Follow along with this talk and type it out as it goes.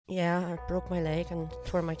Yeah, I broke my leg and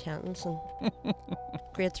tore my tendons and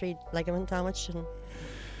grade 3 ligament damage. And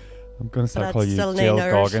I'm going to start But calling you still Jill 9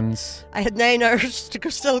 hours. Goggins. I had 9 hours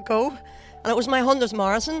to still go. And it was my 100th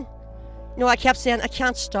marathon. You know, I kept saying, I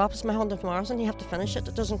can't stop. It's my 100th marathon. You have to finish it.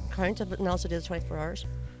 It doesn't count if it else I do the 24 hours.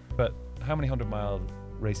 But how many 100-mile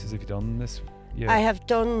races have you done this year? I have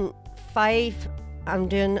done 5. I'm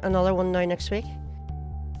doing another one now next week.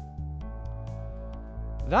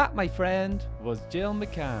 That, my friend, was Jill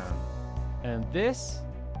McCann, and this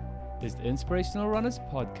is the Inspirational Runners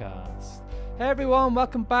Podcast. Hey everyone,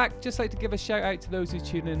 welcome back. Just like to give a shout out to those who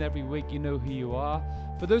tune in every week. You know who you are.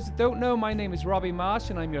 For those that don't know, my name is Robbie Marsh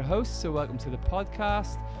and I'm your host, so welcome to the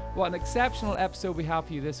podcast. What an exceptional episode we have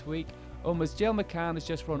for you this week. Almost Jill McCann has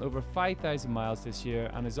just run over 5,000 miles this year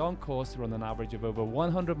and is on course to run an average of over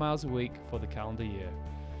 100 miles a week for the calendar year.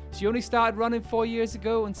 She only started running 4 years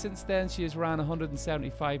ago, and since then she has ran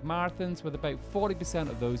 175 marathons, with about 40%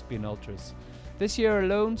 of those being ultras. This year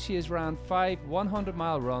alone, she has ran 5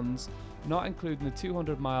 100-mile runs, not including the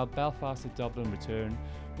 200-mile Belfast to Dublin return,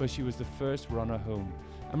 where she was the first runner home.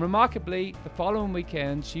 And remarkably, the following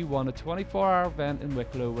weekend, she won a 24-hour event in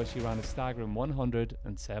Wicklow, where she ran a staggering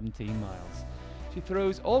 117 miles. She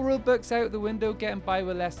throws all rule books out the window, getting by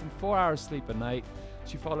with less than 4 hours sleep a night.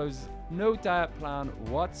 She follows no diet plan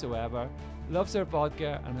whatsoever, loves her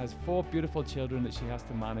vodka, and has 4 beautiful children that she has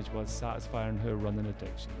to manage while satisfying her running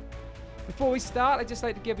addiction. Before we start, I'd just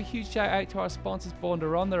like to give a huge shout out to our sponsors, Born to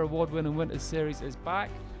Run. Their award-winning winter series is back.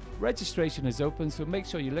 Registration is open, so make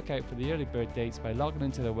sure you look out for the early bird dates by logging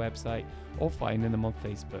into their website or finding them on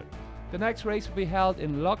Facebook. The next race will be held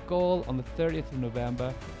in Loughgall on the 30th of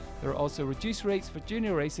November. There are also reduced rates for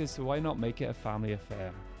junior races, so why not make it a family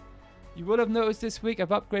affair? You will have noticed this week I've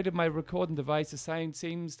upgraded my recording device. The sound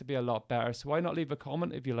seems to be a lot better, so why not leave a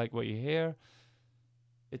comment if you like what you hear?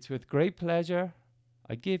 It's with great pleasure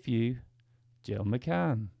I give you Jill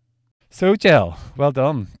McCann. So Jill, well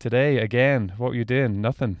done. Today again, what were you doing?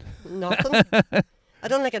 Nothing. Nothing. I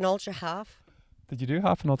done like an ultra half. Did you do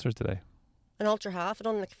half an ultra today? An ultra half. I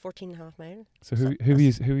done like 14.5 miles. So who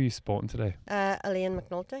are you spotting today? Elaine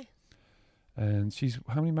McNulty. And she's,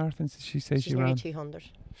 how many marathons did she say she ran? Nearly 200.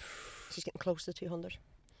 She's getting close to 200.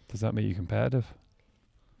 Does that make you competitive?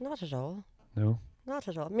 Not at all. No? Not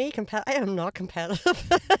at all. I am not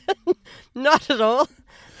competitive. Not at all.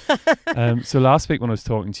 So last week when I was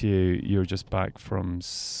talking to you, you were just back from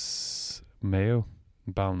Mayo,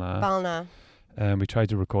 Ballina. We tried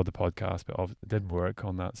to record the podcast, but it didn't work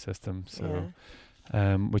on that system. So,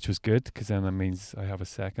 which was good, because then that means I have a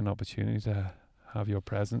second opportunity to have your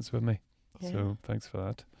presence with me. Yeah. So thanks for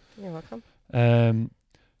that. You're welcome.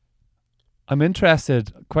 I'm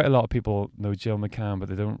interested. Quite a lot of people know Jill McCann, but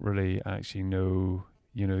they don't really actually know,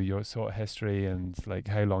 your sort of history and like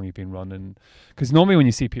how long you've been running. Because normally when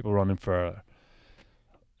you see people running for,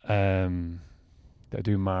 that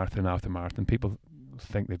do marathon after marathon, people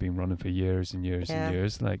think they've been running for years and years and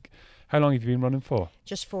years. Like, how long have you been running for?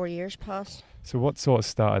 Just 4 years past. So what sort of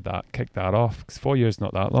started that, kicked that off? Because 4 years is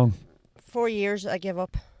not that long. 4 years I gave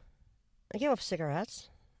up cigarettes.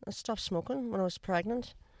 I stopped smoking when I was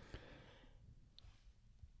pregnant.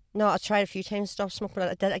 No, I tried a few times to stop smoking,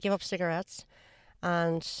 but I gave up cigarettes,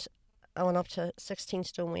 and I went up to 16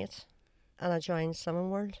 stone weight, and I joined Slimming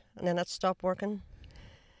World, and then that stopped working,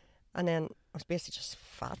 and then I was basically just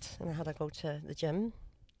fat, and I had to go to the gym,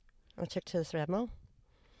 and I took to the treadmill,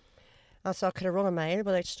 and so I could have run a mile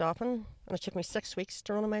without stopping, and it took me 6 weeks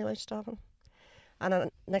to run a mile without stopping,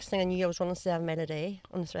 and next thing I knew I was running 7 miles a day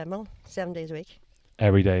on the treadmill, 7 days a week.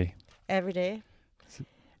 Every day? Every day.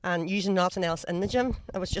 And using nothing else in the gym.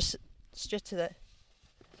 I was just straight to the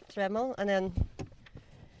treadmill. And then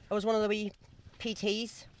I was one of the wee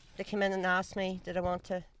PTs that came in and asked me, did I want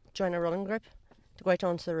to join a running group to go out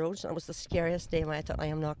onto the roads. And it was the scariest day. I thought, I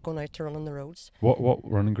am not going out to run on the roads. What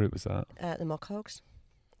running group was that? The Muck Hogs.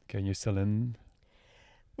 Okay, and you're still in?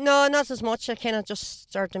 No, not as much. I kind of just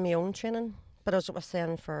started my own training. But I was with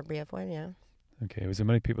them for a brave while, yeah. Okay, was there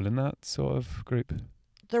many people in that sort of group?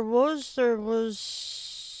 There was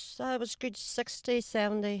good 60,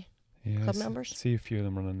 70 club members. See a few of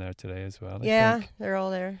them running there today as well. Yeah, I think. They're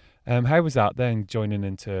all there. How was that then, joining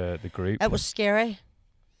into the group? It was scary,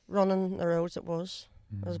 running the roads. It was.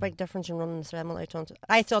 There was a big difference in running the treadmill out onto.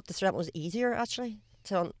 I thought the treadmill was easier actually.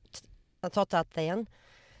 I thought that then,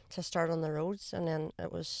 to start on the roads, and then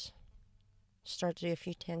it was start to do a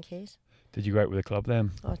few 10Ks. Did you go out with the club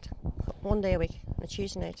then? One day a week, on a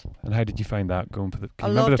Tuesday night. And how did you find that going for the?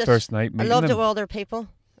 Can you remember the first night meeting I loved them? it with other people.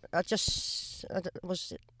 It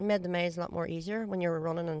made the miles a lot more easier when you were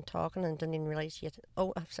running and talking and didn't even realise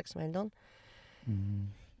I have 6 miles done.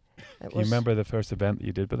 Do you remember the first event that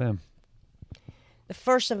you did with them? The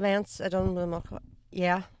first events I done with them,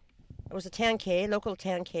 yeah. It was a 10k, local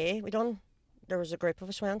 10k we done. There was a group of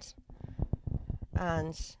us went.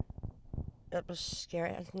 And it was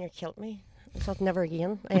scary. It nearly killed me. I thought, never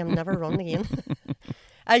again. I am never run again.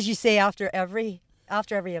 As you say, after every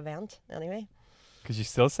event, anyway. Because you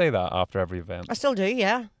still say that after every event. I still do,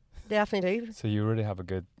 yeah. Definitely do. So you really have a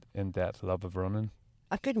good in-depth love of running.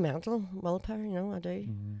 A good mental willpower, I do.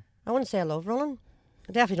 Mm-hmm. I wouldn't say I love running.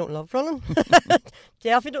 I definitely don't love running.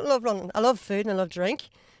 Definitely don't love running. I love food and I love drink,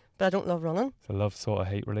 but I don't love running. It's a love sort of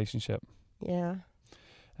hate relationship. Yeah.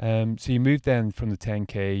 So you moved then from the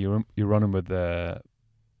 10k. You're running with the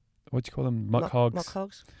what do you call them? Muck hogs. Muck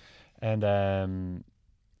hogs. And then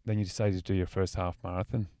you decided to do your first half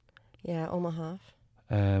marathon. Yeah, Omagh.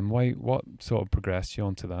 Why? What sort of progressed you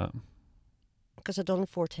onto that? Because I'd done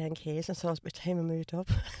 4 10Ks and so it was by the time I moved up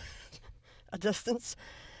a distance.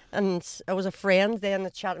 And I was a friend then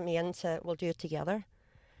that chatted me into, we'll do it together.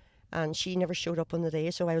 And she never showed up on the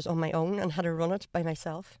day, so I was on my own and had to run it by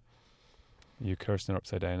myself. You cursing her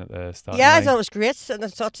upside down at the start? Yeah, I thought it was great. And I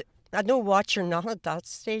thought, I had no watch or nothing at that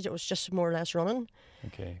stage. It was just more or less running.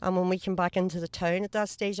 Okay. And when we came back into the town at that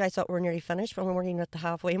stage, I thought we were nearly finished, but we weren't even at the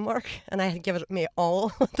halfway mark. And I had given it me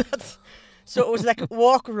all. So it was like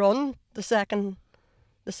walk, run, the second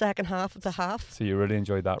half of the half. So you really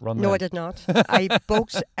enjoyed that run? No, then? I did not. I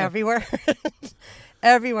booked everywhere.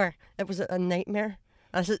 Everywhere. It was a nightmare.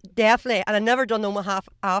 And I said, definitely. And I never done Omagh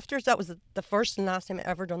after. So that was the first and last time I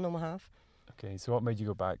ever done Omagh. Okay, so what made you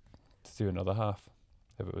go back to do another half,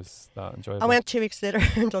 if it was that enjoyable? I went 2 weeks later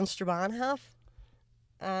and done Strabane half.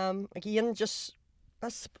 Again, just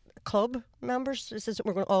us club members. This is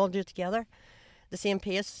we're going to all do it together, the same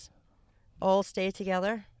pace, all stay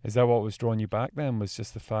together. Is that what was drawing you back then? Was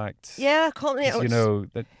just the fact? Yeah, company.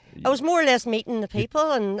 That I was more or less meeting the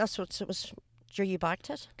people, and that's what it was. Drew you back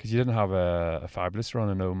to it. Because you didn't have a fabulous run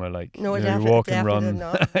in Omagh, like no, you walk and run. Did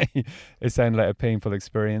not. It sounded like a painful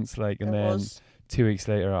experience, like, and it then was. 2 weeks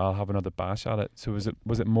later, I'll have another bash at it. So was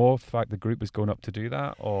it more the fact the group was going up to do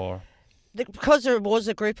that, or because there was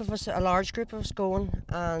a group of us, a large group of us going,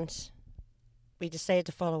 and we decided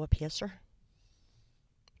to follow a pacer.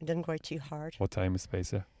 We didn't go out too hard. What time was the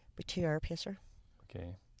pacer? We 2 hour pacer.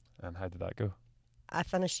 Okay, and how did that go? I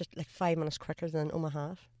finished it like 5 minutes quicker than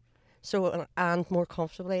Omagh. So, and more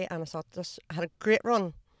comfortably, and I thought I had a great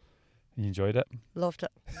run. You enjoyed it? Loved it.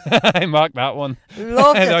 I marked that one.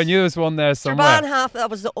 Loved it. I knew there was one there somewhere. Strabane half, that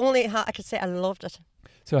was the only half I could say I loved it.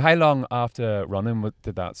 So how long after running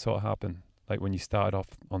did that sort of happen? Like when you started off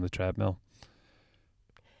on the treadmill?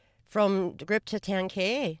 From the group to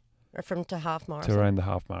 10k, or from to half marathon? To around the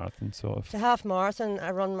half marathon, sort of. To half marathon, I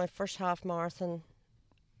run my first half marathon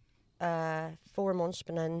 4 months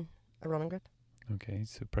been in a running group. Okay,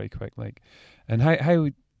 so pretty quick, like. And how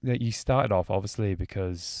you started off, obviously,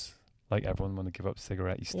 because like everyone want to give up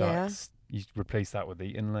cigarette, you replace that with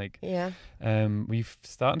eating, like. Yeah. We've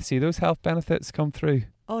starting to see those health benefits come through.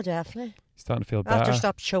 Oh, definitely. Starting to feel better. After I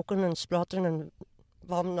stopped choking and spluttering and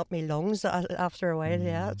vomiting up my lungs, after a while,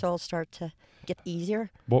 yeah, it's all started to get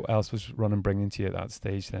easier. What else was running bringing to you at that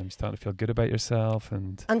stage then? Starting to feel good about yourself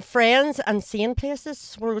and friends and seeing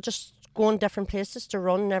places. We were just going different places to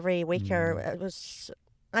run every week, or it was,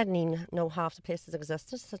 I didn't even know half the places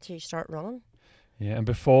existed until you start running. Yeah, and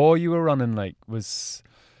before you were running, like, was,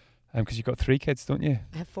 because you've got 3 kids, don't you?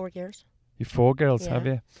 I have 4 girls. You've 4 girls, Yeah. have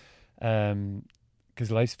you?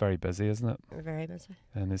 Because life's very busy, isn't it? Very busy.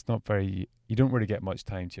 And it's not very, you don't really get much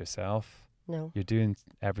time to yourself. No. You're doing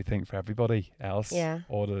everything for everybody else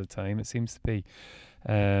all of the time, it seems to be.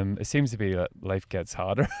 It seems to be that life gets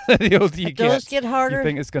harder the older you get. It does get harder. You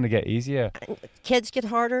think it's going to get easier. Kids get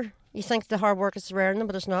harder. You think the hard work is rare in them,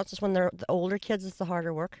 but it's not. It's when they're the older kids, it's the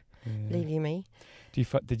harder work. Believe you me.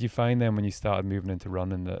 Did you find then when you started moving into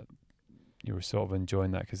running that you were sort of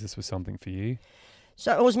enjoying that because this was something for you?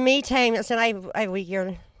 So it was me time. I said I have a wee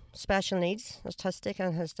girl, special needs, autistic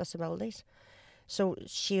and has disabilities. So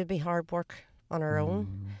she would be hard work on her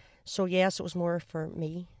own. So yes, it was more for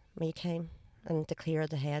me time. And to clear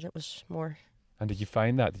the head, it was more. And did you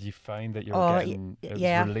find that? Did you find that you were getting, it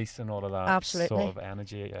was releasing all of that sort of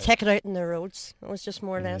energy? Take it out in the roads. It was just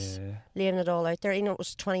more or less laying it all out there. You know, it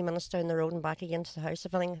was 20 minutes down the road and back again to the house.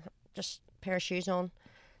 If anything, just a pair of shoes on.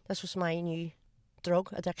 This was my new drug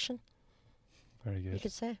addiction. Very good. You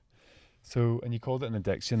could say. So, and you called it an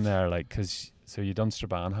addiction there, like, so you done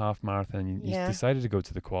Strabane half marathon. You decided to go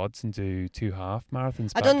to the quads and do 2 half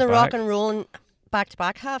marathons. I done the rock and roll and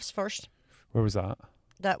back-to-back halves first. Where was that?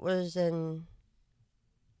 That was in.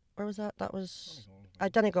 Where was that? That was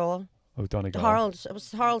Donegal. Oh, Donegal. Harold's. It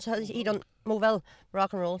was Harold's. He done Moville,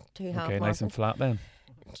 rock and roll, 2 half Okay, marathons. nice and flat then.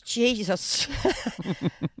 Jesus.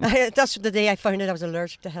 That's the day I found out I was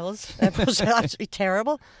allergic to hills. It was absolutely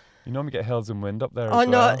terrible. You normally get hills and wind up there Oh, as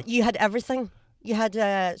well. no, you had everything. You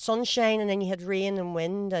had sunshine, and then you had rain and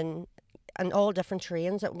wind and all different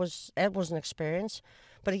terrains. It was an experience.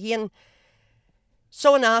 But again,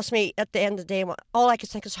 someone asked me at the end of the day, all I could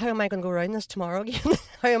think is, how am I going to go around this tomorrow again?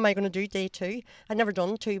 How am I going to do day 2? I'd never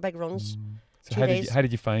done 2 big runs. So how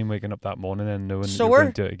did you find waking up that morning and knowing that you Sore. were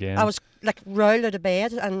going to do it again? I was like rolled out of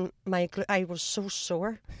bed, and I was so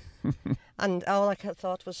sore. And all I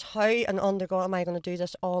thought was, how and under God am I going to do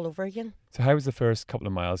this all over again? So how was the first couple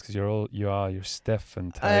of miles? Because you're stiff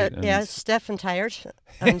and tired. Yeah, stiff and tired,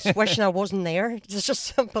 and wishing I wasn't there. It's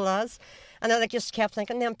just simple as. And then I just kept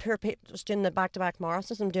thinking, them poor people was doing the back-to-back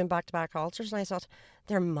marathons and doing back-to-back ultras, and I thought,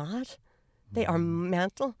 they're mad. They are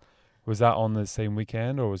mental. Was that on the same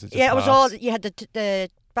weekend, or was it just Yeah, it was halves? all, you had the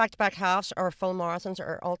back-to-back halves or full marathons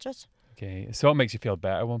or ultras. Okay, so it makes you feel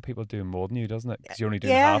better when people do more than you, doesn't it? Because you're only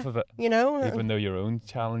doing Yeah, half of it. You know? Even though your own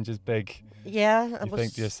challenge is big. Yeah. You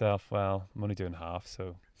think to yourself, well, I'm only doing half,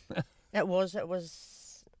 so... It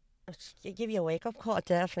give you a wake-up call. It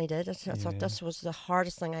definitely did. I thought this was the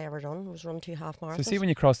hardest thing I ever done, was run 2 half marathons. So see, when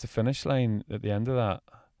you cross the finish line at the end of that,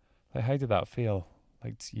 like, how did that feel?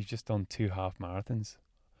 Like, you've just done 2 half marathons.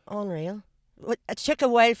 Unreal. It took a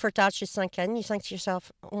while for it to actually sink in. You think to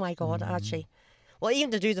yourself, oh my God, actually. Well,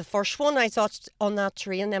 even to do the first one, I thought on that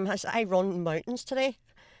terrain, I run mountains today.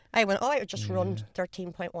 I would just run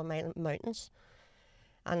 13.1 mile mountains.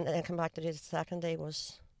 And then come back to do the second day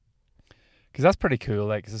was... Because that's pretty cool,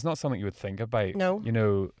 like, because it's not something you would think about. No. You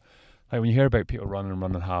know, like when you hear about people running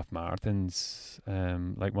half marathons,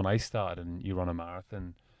 like when I started and you run a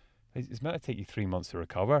marathon, it's meant to take you 3 months to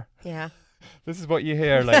recover. Yeah. This is what you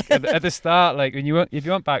hear, like at the start, like if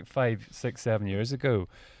you went back 5, 6, 7 years ago,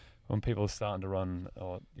 when people were starting to run,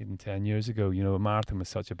 or even 10 years ago, you know, a marathon was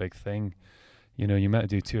such a big thing. You know, you meant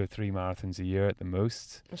to do 2 or 3 marathons a year at the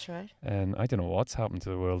most. That's right. And I don't know what's happened to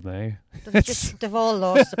the world now. They've all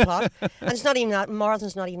lost the plot. And it's not even that,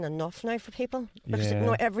 marathon's not even enough now for people. Because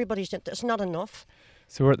everybody's, it's not enough.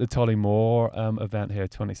 So we're at the Tollymore event here,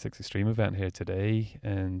 26 Extreme event here today.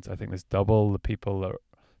 And I think there's double the people that are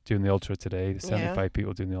doing the ultra today. There's 75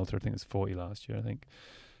 people doing the ultra. I think it's 40 last year, I think.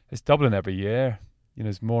 It's doubling every year. You know,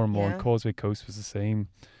 there's more and more. And Causeway Coast was the same.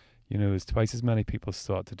 You know, there's twice as many people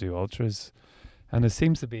start to do ultras. And there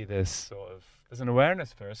seems to be this sort of, there's an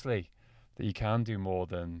awareness, firstly, that you can do more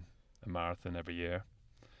than a marathon every year.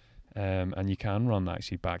 And you can run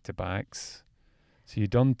actually back-to-backs. So you've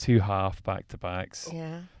done 2 half back-to-backs.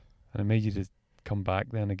 Yeah. And it made you to come back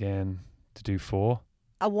then again to do 4.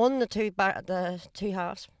 I won the 2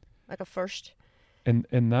 halves. I got first. In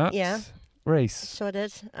that race? So I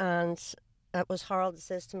did. And it was Harold that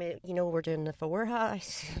says to me, you know, we're doing the 4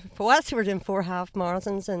 halves. We're doing 4 half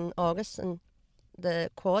marathons in August and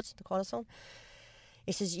the quadathon.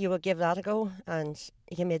 He says, you will give that a go, and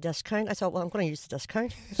he gave me a discount. I thought, well, I'm going to use the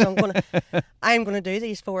discount, so I'm going to do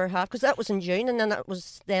these 4 half, because that was in June, and then that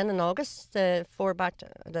was then in August, the 4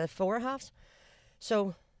 halves.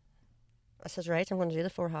 So I says, right, I'm going to do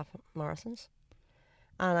the 4 half marathons,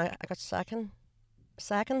 and I got second.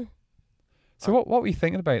 So what were you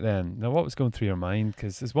thinking about then? Now, what was going through your mind?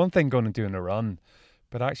 Because there's one thing going and doing a run,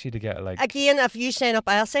 but actually to get like... Again, if you sign up,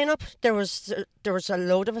 I'll sign up. There was a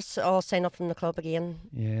load of us all sign up from the club again.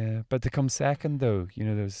 Yeah, but to come second though, you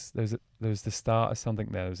know, there's the start of something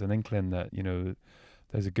there. There's an inkling that, you know,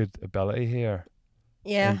 there's a good ability here.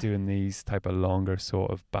 Yeah. In doing these type of longer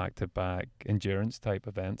sort of back-to-back endurance type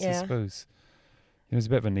events, I suppose. It was a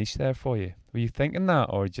bit of a niche there for you. Were you thinking that,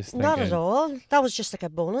 or just thinking... Not at all. That was just like a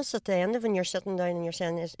bonus at the end of when you're sitting down and you're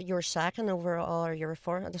saying you're second overall or you're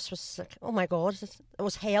 4. This was like, oh my God, it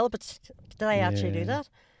was hell, but did I actually do that?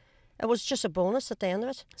 It was just a bonus at the end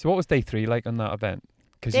of it. So what was day 3 like on that event?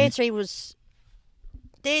 Day 3 was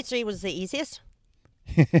the easiest.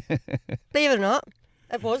 Believe it or not,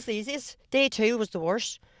 it was the easiest. Day 2 was the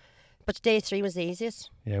worst, but day 3 was the easiest.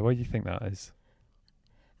 Yeah, why do you think that is?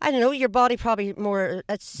 I don't know, your body probably more,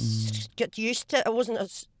 it's get used to it. Wasn't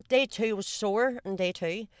as, day 2 was sore in day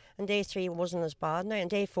 2, and day 3 wasn't as bad now, and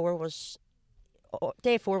day 4 was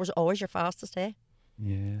always your fastest day.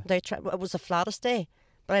 Yeah. It was the flattest day,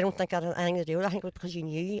 but I don't think that had anything to do with it. I think it was because you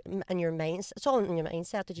knew in your mind, it's all in your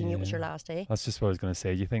mindset that you knew it was your last day. That's just what I was going to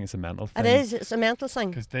say. Do you think it's a mental thing? It is, it's a mental thing.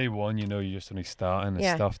 Because day 1, you know, you're just only starting,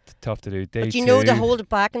 it's tough to do. Day 2... But you know to hold it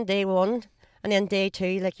back in day 1, and then day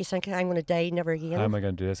 2, like you think, I'm going to die, never again. How am I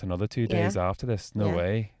going to do this another 2 days after this? No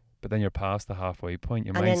way. but then you're past the halfway point.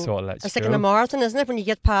 Your And mind then sort of lets you it's like go. in a marathon, isn't it? When you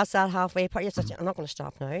get past that halfway part, you say, I'm not going to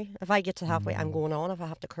stop now. If I get to halfway, I'm going on. If I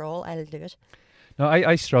have to crawl, I'll do it. No,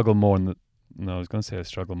 I struggle more in the... No, I was going to say I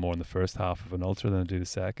struggle more in the first half of an ultra than I do the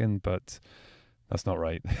second, but that's not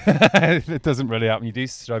right. It doesn't really happen. You do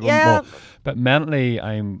struggle more. But mentally,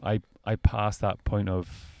 I pass that point of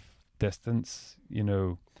distance, you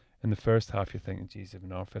know. In the first half, you're thinking, geez, I've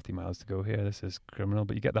another 50 miles to go here. This is criminal.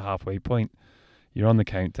 But you get the halfway point. You're on the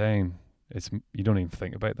countdown. You don't even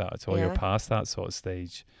think about that at all. Yeah. You're past that sort of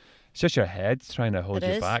stage. It's just your head trying to hold It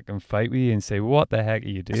you is. back and fight with you and say, what the heck are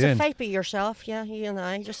you doing? It's a fight with yourself, yeah, you and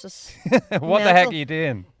I. Just as What the heck are you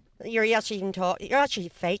doing? You're actually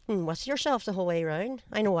fighting with yourself the whole way around.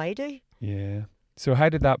 I know I do. Yeah. So how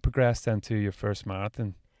did that progress then to your first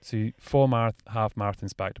marathon? So you, 4 half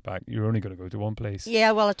marathons back to back. You're only going to go to one place.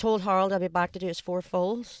 Yeah, well, I told Harold I'd be back to do his 4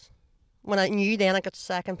 fulls. When I knew then I got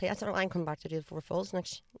second place, I said, I'm coming back to do the 4 fulls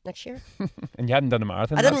next year. And you hadn't done a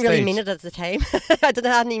marathon I at that didn't really stage? mean it at the time. I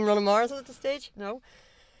hadn't even run a marathon at the stage, no.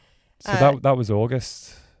 So that was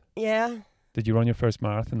August. Yeah. Did you run your first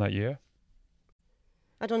marathon that year?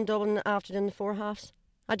 I done Dublin after doing the 4 halves.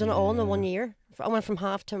 I done it all in the 1 year. I went from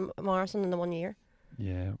half to marathon in the 1 year.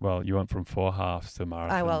 Yeah, well, you went from 4 halves to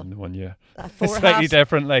marathon in 1 year. 4 It's slightly halves.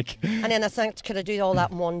 different, like. And then I think, could I do all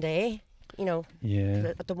that in one day? You know,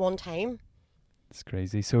 Yeah, at the one time. it's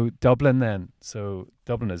crazy. So Dublin then. So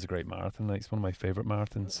Dublin is a great marathon. Like, it's one of my favourite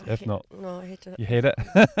marathons. If not, No, I hate it. you hate it.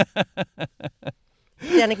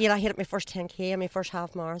 Then again, I hated my first 10k and my first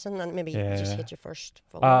half marathon, and maybe you just hit your first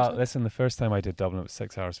full marathon. Listen, the first time I did Dublin, it was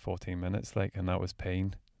 6 hours 14 minutes, like, and that was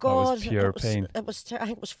pain. God, that was pure pain. I think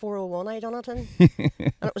it was 4:01 I done it in,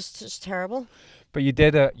 and it was just terrible. But you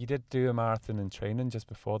did do a marathon in training just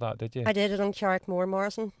before that, did you? I did it on Carrickmore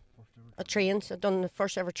Marathon. I trained. I'd done the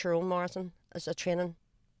first ever Tyrone Marathon as a training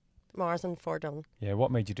marathon for Dublin. Yeah,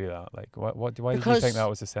 what made you do that? Like, why did you Because- think that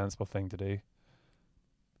was a sensible thing to do?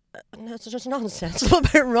 No, it's just nothing sensible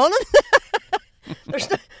about running.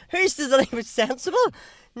 Who says that it was sensible?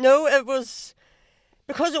 No, it was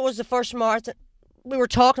because it was the first marathon. We were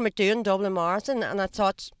talking about doing Dublin Marathon, and I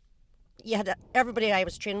thought you had everybody I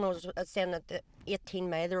was training was saying that the 18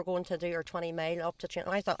 mile they were going to do, or 20 mile up to train.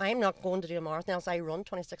 And I thought, I'm not going to do a marathon else I run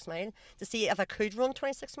 26 mile to see if I could run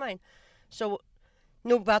 26 mile. So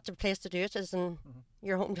no better place to do it is in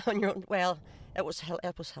your hometown. Well, it was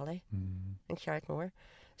hilly in Carrickmore.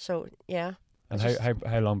 So yeah. And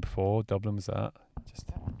how long before Dublin was that?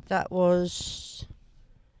 That was.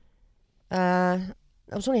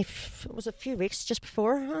 It was only it was a few weeks just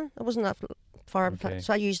before. It wasn't that far. Okay.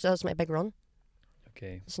 So I used that as my big run.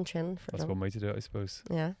 Okay. Just in training for That's Dublin. one way to do it, I suppose.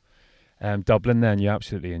 Yeah. Dublin then, you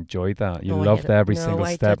absolutely enjoyed that. You No, I loved hated it. every No, single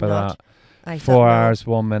I step did of not. that. I 4 thought, no, hours,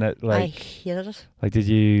 1 minute, I like hated it. did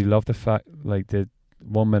you love the fact, like, did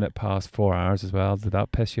 1 minute past 4 hours as well? Did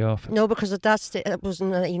that piss you off? No, because at that stage it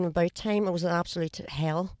wasn't even about time. It was an absolute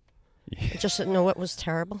hell. Yeah. It was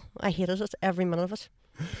terrible. I hated it, every minute of it.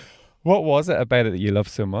 What was it about it that you loved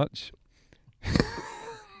so much?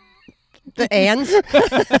 The end.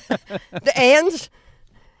 The end.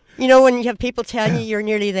 You know, when you have people telling you you're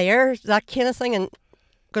nearly there, that kind of thing, and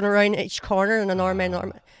going around each corner in an arm,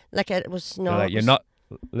 like it was They're no. like, you're not.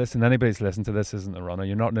 Listen, anybody who's listening to this isn't a runner.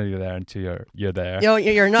 You're not nearly there until you're there. No,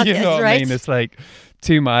 you're not. You know what right. I mean? It's like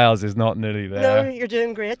 2 miles is not nearly No, there. you're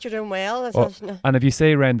doing great. You're doing well. No. And if you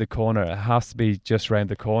say round the corner, it has to be just round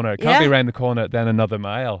the corner. It can't be round the corner, then another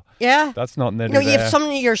mile. Yeah. That's not nearly You there. you have some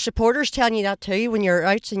of your supporters telling you that too when you're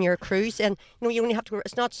out in your cruise, and you only have to go.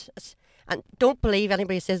 It's not. And don't believe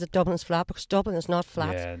anybody says that Dublin's flat, because Dublin is not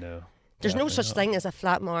flat. Yeah, no. There's no Definitely such not. thing as a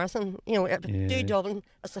flat marathon. You know, do Dublin.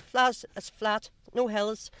 It's flat, no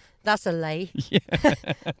hills. That's a lie. Yeah.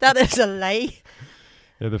 That is a lie.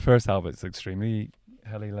 Yeah, the first half it's extremely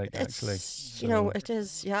hilly, like, actually. You know, it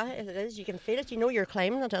is. Yeah, it is. You can feel it. You know you're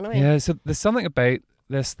climbing it anyway. Yeah, so there's something about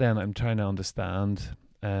this then I'm trying to understand,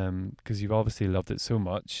 because you've obviously loved it so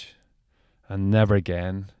much, and never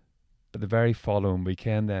again. But the very following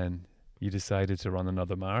weekend then, you decided to run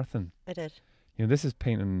another marathon. I did. You know, this is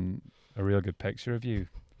painting a real good picture of you,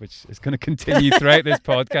 which is going to continue throughout this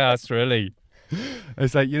podcast, really.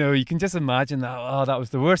 It's like, you know, you can just imagine that, oh, that was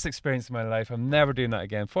the worst experience of my life. I'm never doing that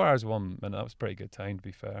again. 4 hours, 1 minute, that was a pretty good time, to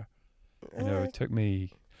be fair. You know, it took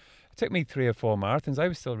me 3 or 4 marathons. I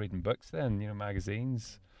was still reading books then, you know,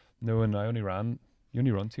 magazines, knowing you only run 2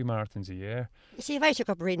 marathons a year. You see, if I took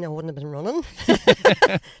up reading, I wouldn't have been running.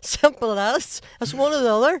 Simple as. It's one or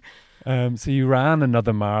the other. So you ran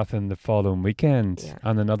another marathon the following weekend, Yeah.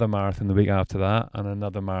 and another marathon the week after that, and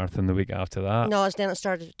another marathon the week after that. No, then it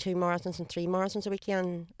started 2 marathons and 3 marathons a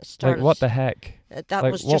weekend. It Like, started, what the heck? that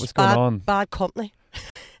like, was what just was going on? bad company.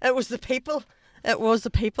 It was the people. It was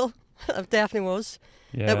the people. It definitely was.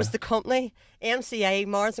 Yeah. It was the company, MCA,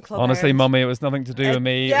 Mars and Club. Honestly, Ireland. Mummy, it was nothing to do with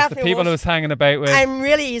me. It's the people I was hanging about with. I'm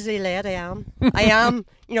really easily led. I am. I am.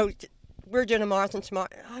 You know, we're doing a marathon tomorrow.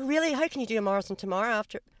 Oh, really? How can you do a marathon tomorrow?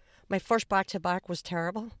 After my first back-to-back was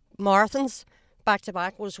terrible. Marathons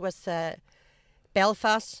back-to-back was with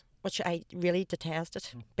Belfast, which I really detested.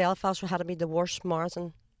 Belfast had to be the worst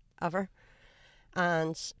marathon ever,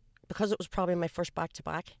 and because it was probably my first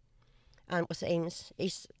back-to-back, and it was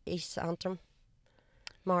East Antrim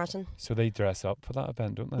marathon. So they dress up for that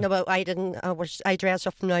event, don't they? No, but I didn't. I dress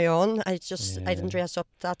up from now on. I didn't dress up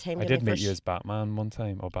that time. I did meet you as Batman one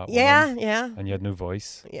time, or Batwoman. Yeah. And you had no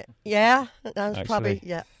voice. Yeah. That was probably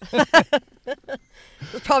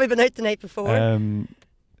It's probably been out the night before.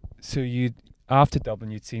 So you after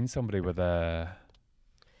Dublin, you'd seen somebody with a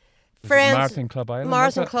friends. Marathon Club Ireland.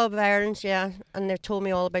 Marathon Club Ireland, yeah, and they told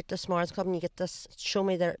me all about this Marathon Club, and you get this. Show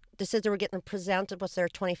me they said they were getting presented with their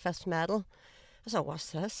 25th medal. I thought, what's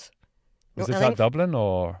this? Was this at Dublin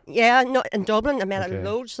or? Yeah, no, in Dublin. I met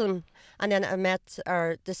loads of them. And then I met,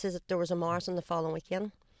 there was a marathon the following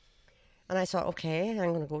weekend. And I thought, okay,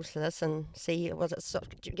 I'm going to go to this and see, was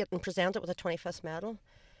it getting presented with a 25th medal?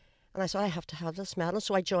 And I thought, I have to have this medal.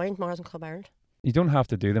 So I joined Marathon Club Ireland. You don't have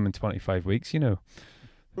to do them in 25 weeks, you know.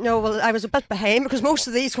 No, well, I was a bit behind because most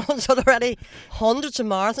of these ones had already hundreds of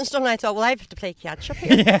marathons done. And I thought, well, I have to play catch up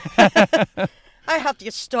here. Yeah. I have to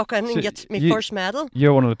get stuck in and get my first medal.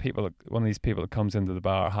 You're one of these people that comes into the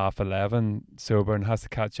bar at 11:30 sober and has to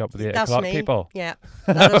catch up with the 8 o'clock people. Yeah,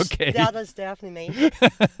 that is definitely me.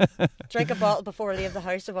 Drink a bottle before I leave the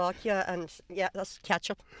house of vodka, and that's catch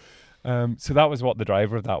up. So that was what the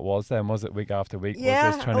driver of that was then, was it, week after week?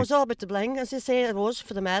 Yeah, it was all about the bling, as they say. It was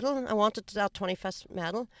for the medal. I wanted that 25th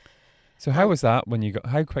medal. So how was that when you got?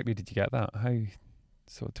 How quickly did you get that?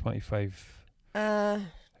 25?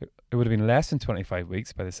 It would have been less than 25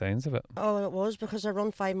 weeks by the sounds of it. Oh, it was, because I run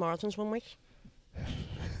 5 marathons one week.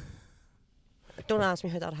 Don't ask me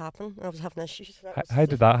how that happened. I was having issues. How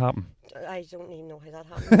did that happen? I don't even know how that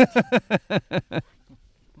happened.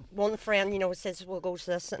 One friend, says, we'll go to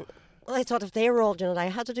this. And I thought if they were all doing it, I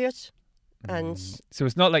had to do it. And so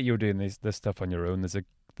it's not like you were doing this stuff on your own. There's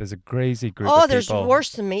a crazy group of people. Oh, there's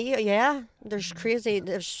worse than me, yeah. There's crazy.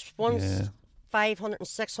 There's ones 500 and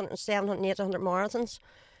 600 and 700 and 800 marathons.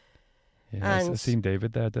 Yeah, I seen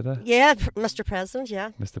David there, did I? Yeah, Mr. President,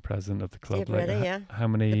 yeah. Mr. President of the club. David Reddy, yeah. How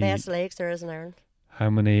many? The best legs there is in Ireland. How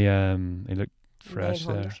many? He looked fresh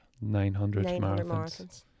 900. there. 900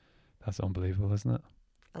 marathons. That's unbelievable, isn't it?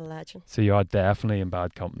 A legend. So you are definitely in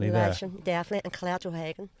bad company there. Legend, definitely. And Colette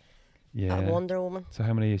O'Hagan. Yeah. A Wonder Woman. So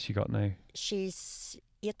how many has she got now? She's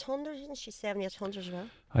 800, isn't she? 700-800 as well.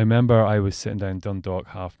 I remember I was sitting down Dundalk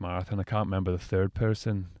half marathon. I can't remember the third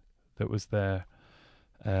person that was there.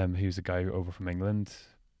 He was a guy over from England,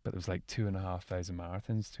 but there was like 2,500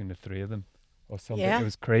 marathons between the three of them, or something. Yeah. It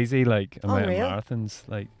was crazy, like amount of Unreal. marathons,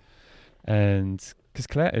 like, and because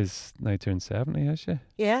Colette is now turned 70, is she?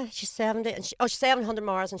 Yeah, she's 70, and she's 700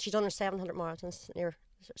 marathons. She's done her 700 marathons near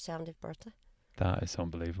her 70th birthday. That is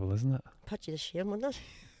unbelievable, isn't it? Put you to shame, wouldn't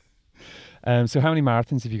it? So how many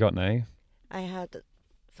marathons have you got now? I had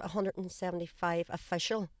 175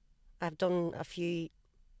 official. I've done a few.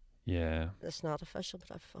 Yeah. It's not official,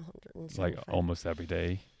 but I've 175. Like almost every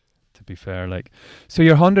day, to be fair. Like, so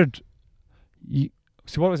you're 100.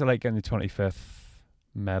 So what was it like getting the 25th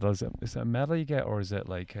medal? Is it a medal you get, or is it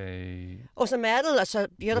like a? Oh, it's a medal. It's a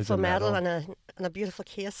beautiful medal and a beautiful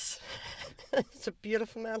case. It's a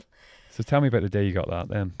beautiful medal. So tell me about the day you got that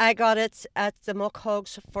then. I got it at the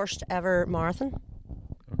Muckhog's first ever marathon.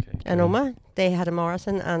 Okay. In Omagh. They had a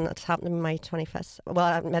marathon, and it happened to be my 25th. Well,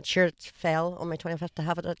 I'm not sure it fell on my 25th to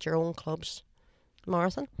have it at your own club's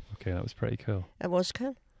marathon. Okay, that was pretty cool. It was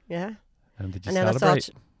cool, yeah. And did you and then celebrate?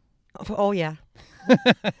 I thought, oh yeah.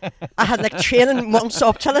 I had like training months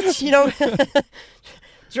up till it,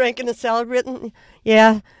 drinking and celebrating.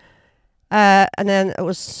 Yeah. And then it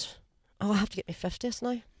was, I have to get my 50th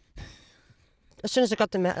now. As soon as I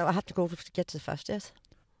got the medal, I have to go to get to the 50th.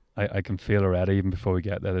 I can feel already, even before we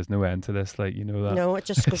get there, there's no end to this, like, you know that. No, it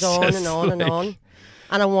just goes on and on and on.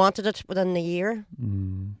 And I wanted it within the year.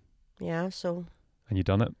 Mm. Yeah, so. And you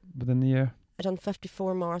done it within the year? I done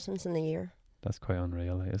 54 marathons in the year. That's quite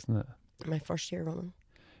unreal, isn't it? My first year running.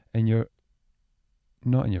 And you're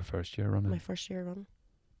not in your first year running? My first year running.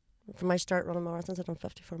 From my start running marathons, I done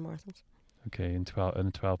 54 marathons. Okay, in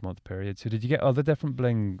a 12-month period. So did you get other different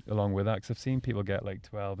bling along with that? Because I've seen people get like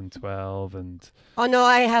 12 and 12 and... Oh no,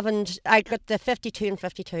 I haven't. I got the 52 and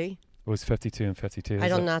 52. It was 52 and 52. I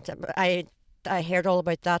done that. I heard all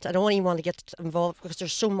about that. I don't even want to get involved because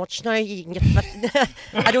there's so much now. You can get 50.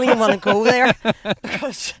 I don't even want to go there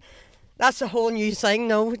because that's a whole new thing.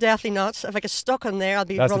 No, definitely not. If I get stuck in there, I'll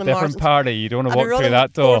be running marathons. That's a different party. You don't want to walk through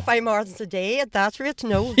that door. 4 or 5 marathons a day at that rate.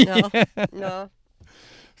 No, no.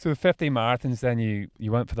 So the 50 marathons, then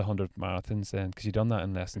you went for the 100 marathons then, because you done that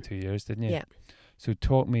in less than 2 years, didn't you? Yeah. So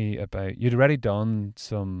talk me about, you'd already done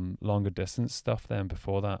some longer distance stuff then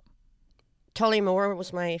before that. Tullymore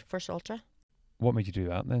was my first ultra. What made you do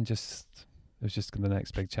that then? It was just the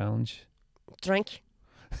next big challenge? Drink.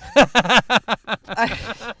 As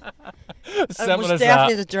simple it was as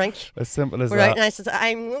definitely that. the drink. As simple as We're that. out and I said,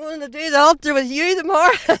 I'm going to do the ultra with you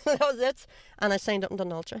tomorrow. That was it. And I signed up and done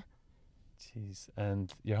the ultra. Jeez.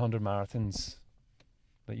 And your 100 marathons,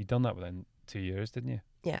 but you done that within 2 years, didn't you?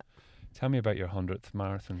 Yeah. Tell me about your 100th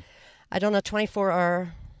marathon. I done a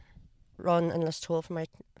 24-hour run in Listowel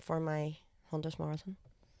for my 100th marathon.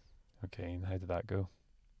 Okay, and how did that go?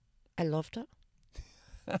 I loved it.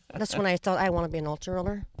 That's when I thought I want to be an ultra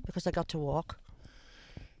runner because I got to walk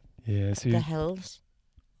Yeah, so the hills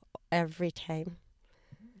every time.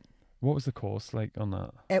 What was the course like on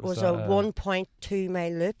that? It was a 1.2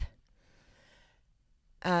 mile loop,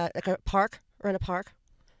 like a park, around a park.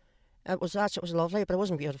 It was lovely, but it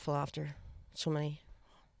wasn't beautiful after so many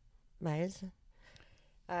miles.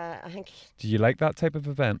 I think. Do you like that type of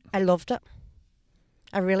event? I loved it.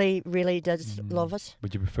 I really, really did love it.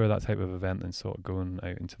 Would you prefer that type of event than sort of going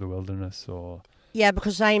out into the wilderness or? Yeah,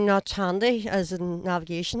 because I'm not handy as in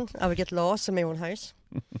navigation. I would get lost in my own house.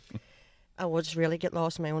 I would really get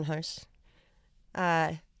lost in my own house.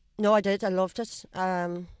 No, I did. I loved it.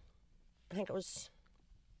 I think it was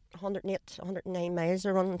 109 miles I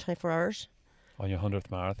run in 24 hours. On your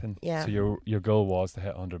 100th marathon? Yeah. So your goal was to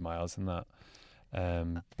hit 100 miles in that.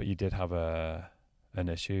 But you did have an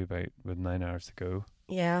issue with 9 hours to go.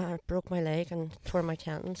 Yeah, I broke my leg and tore my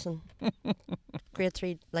tendons and grade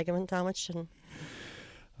 3 ligament damage. And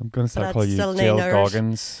I'm going to start calling you Jill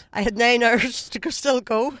Goggins. I had 9 hours to still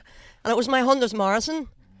go. And it was my 100th marathon.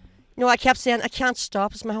 You know, I kept saying, I can't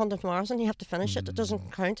stop. It's my 100th marathon. You have to finish it. It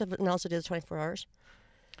doesn't count if it else I did the 24 hours.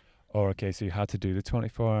 Oh, okay. So you had to do the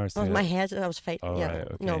 24 hours. Oh, my head, I was fighting. Oh, yeah. Right,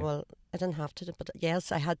 okay. No, well, I didn't have to, but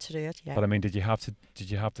yes, I had to do it. Yeah. But I mean, did you have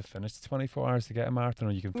to finish the 24 hours to get a marathon,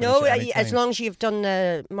 or you can finish no, it anytime? As long as you've done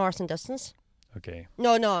the marathon distance. Okay.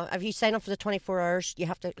 No. If you sign up for the 24 hours, you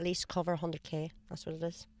have to at least cover 100k. That's what it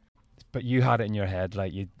is. But you had it in your head,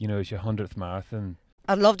 like you know, it's your 100th marathon.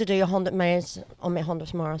 I'd love to do 100 miles on my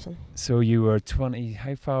 100th marathon. So you were 20.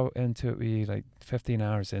 How far into it were you? Like 15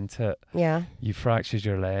 hours into it. Yeah. You fractured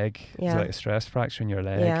your leg. Yeah. It was like a stress fracture in your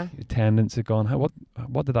leg. Yeah. Your tendons had gone.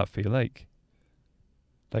 What did that feel like?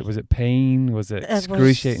 Like, was it pain? Was it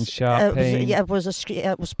excruciating sharp pain? Yeah, it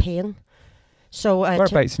was pain. So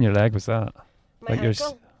whereabouts in your leg was that? My like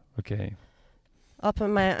ankle. Okay. Up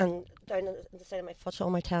in my and down on the side of my foot, all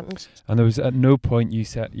my tendons. And there was at no point you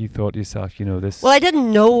thought to yourself, you know, this. Well, I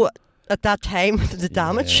didn't know at that time the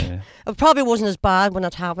damage. Yeah. It probably wasn't as bad when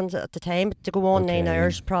it happened at the time, but to go on 9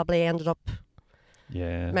 hours probably ended up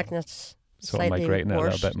making it sort of slightly migrating worse.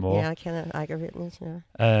 it a little bit more. Yeah, kind of aggravating it,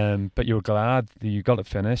 yeah. But you were glad that you got it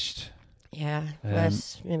finished. Yeah,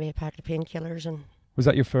 less maybe a pack of painkillers and. Was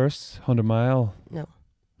that your first 100 mile? No.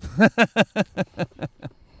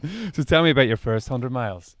 So tell me about your first 100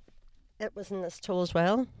 miles. It was in Listowel as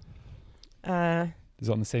well. Is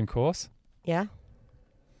it on the same course? Yeah.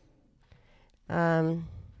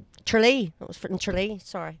 Tralee. It was in Tralee,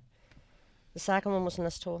 sorry. The second one was in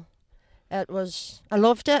Listowel. I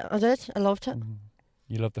loved it, I did. I loved it.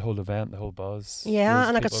 You loved the whole event, the whole buzz. Yeah,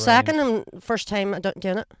 and I got second and first time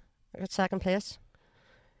doing it. I got second place.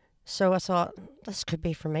 So I thought, this could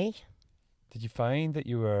be for me. Did you find that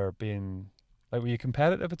you were were you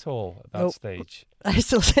competitive at all at that stage? I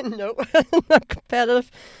still said no, not competitive.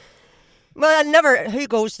 Well, who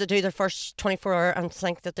goes to do their first 24 hour and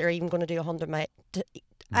think that they're even going to do 100 miles?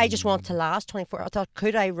 I just want to last 24 hours. I thought,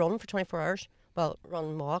 could I run for 24 hours? Well, run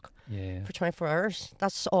and walk for 24 hours.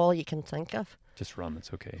 That's all you can think of. Just run,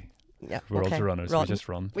 it's okay. Yeah, we're ultra runners, we just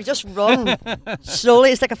run. We just run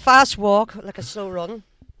slowly. It's like a fast walk, like a slow run.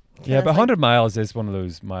 Yeah, but 100 miles is one of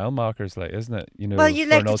those mile markers, like, isn't it? You know, well, you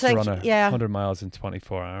for like an to ultra think, runner, 100 miles in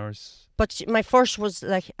 24 hours. But my first was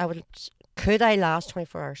like, could I last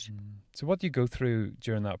 24 hours? So what do you go through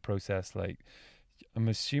during that process? Like, I'm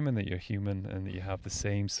assuming that you're human and that you have the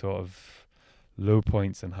same sort of low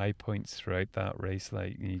points and high points throughout that race.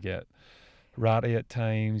 Like, you get ratty at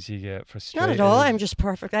times, you get frustrated. Not at all. I'm just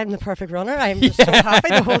perfect. I'm the perfect runner. I'm just so happy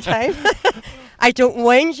the whole time. I don't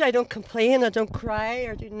whinge, I don't complain, I don't cry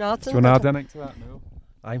or do nothing. Do you want to add anything to that? No?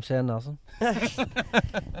 I'm saying nothing.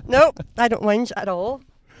 No, I don't whinge at all.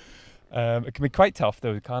 It can be quite tough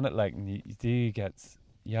though, can't it? Like you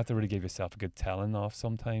have to really give yourself a good telling off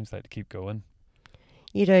sometimes, like to keep going.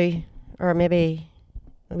 You do, or maybe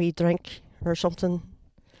a wee drink or something.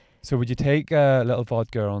 So would you take a little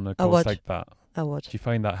vodka on a course like that? I would. Do you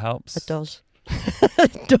find that helps? It does.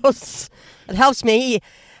 It does. It helps me.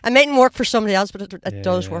 It mightn't work for somebody else, but it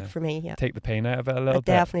does work for me. Yeah. Take the pain out of it a little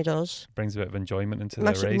bit. It definitely does. Brings a bit of enjoyment into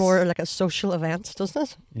Makes the race. Makes it more like a social event, doesn't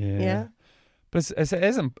it? Yeah. But it's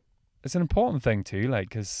an important thing too, like,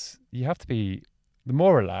 because you have to be. The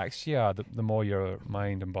more relaxed you are, the more your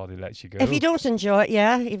mind and body lets you go. If you don't enjoy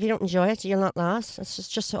it, you'll not last. It's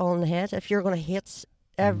just all in the head. If you're going to hate,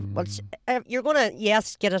 you're going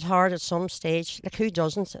to, get it hard at some stage. Like, who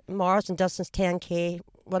doesn't? Marathon distance, 10K,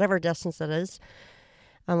 whatever distance it is,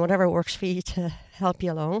 and whatever works for you to help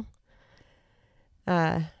you along.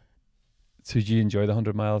 So did you enjoy the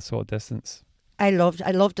 100-mile sort of distance? I loved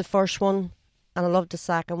the first one, and I loved the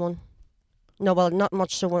second one. No, well, not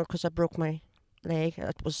much so because I broke my leg.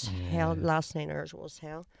 It was hell. Last 9 hours was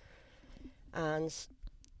hell, and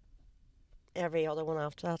every other one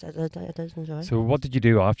after that I did enjoy. So what did you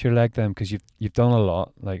do after your leg then? Because you've done a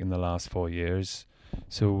lot, like, in the last 4 years.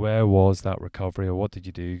 So where was that recovery, or what did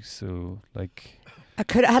you do? So, like, I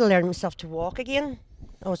had to learn myself to walk again.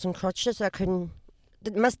 I was on crutches. I couldn't. They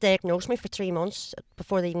misdiagnosed me for 3 months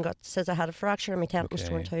before they even says I had a fracture, and my tendon was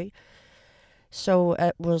torn too. So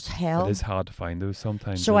it was hell. It is hard to find those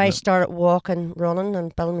sometimes. So I started walking, running,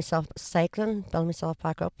 and building myself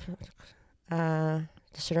back up. The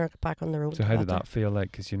sooner I get back on the road. So how did that feel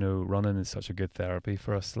like? Because, running is such a good therapy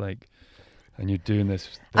for us, like, and you're doing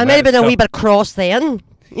this. I might have been a wee bit cross then.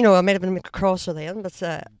 I might have been a bit crosser then, but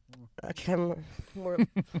I came more.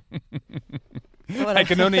 I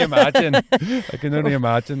can only imagine.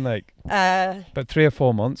 Like, about 3 or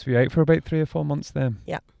 4 months. Were you out for about 3 or 4 months then?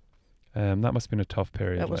 Yeah. That must have been a tough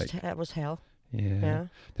period. It was hell. Yeah.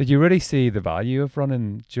 Did you really see the value of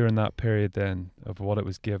running during that period then, of what it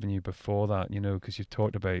was giving you before that? Because you've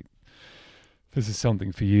talked about this is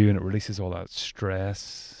something for you and it releases all that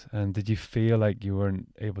stress. And did you feel like you weren't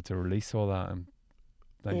able to release all that? And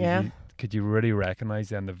like, could you really recognise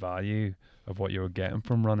then the value of what you were getting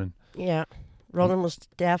from running? Yeah. Running was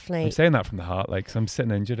definitely... I'm saying that from the heart, like, because I'm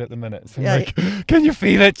sitting injured at the minute. So I'm like, can you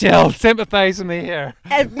feel it, Jill? Sympathise with me here.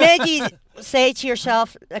 It made you say to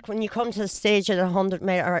yourself, like, when you come to the stage at 100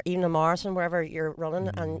 mile or even a marathon, wherever you're running,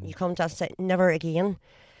 and you come to that stage, never again.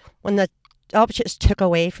 When the objects took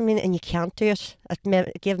away from me and you can't do it,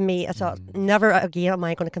 it gave me, I thought, never again am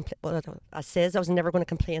I going to complain. Well, I says I was never going to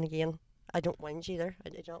complain again. I don't whinge either. I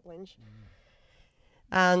do not whinge.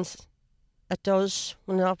 And... it does,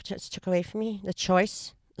 when the objects took away from me, the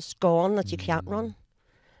choice is gone that you can't run.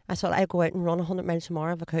 I thought I'd go out and run 100 miles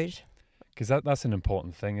tomorrow if I could. Because that's an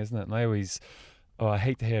important thing, isn't it? And I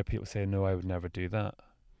hate to hear people say, no, I would never do that.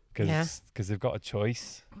 Because they've got a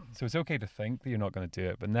choice. So it's okay to think that you're not going to do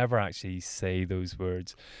it, but never actually say those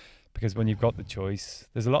words. Because when you've got the choice,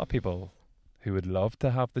 there's a lot of people who would love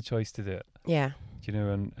to have the choice to do it. Yeah.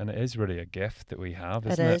 And it is really a gift that we have,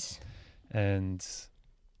 isn't it? It is. And...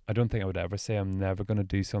 I don't think I would ever say I'm never going to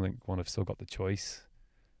do something when I've still got the choice.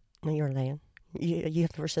 No, you're lying. You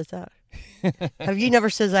have never said that. Have you never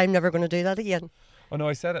said I'm never going to do that again? Oh no,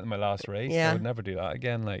 I said it in my last race. Yeah. I would never do that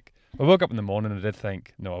again. Like, I woke up in the morning and I did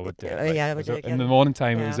think, no, I would do it. Like, I would do it again. In the morning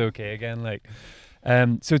time, it was okay again. Like,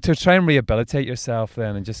 so to try and rehabilitate yourself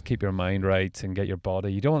then and just keep your mind right and get your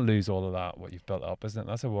body, you don't lose all of that, what you've built up, isn't it?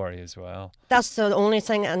 That's a worry as well. That's the only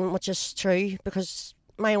thing, and which is true, because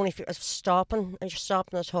my only fear is stopping. If you're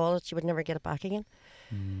stopping at all, you would never get it back again.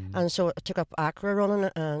 And so I took up aqua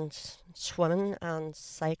running and swimming and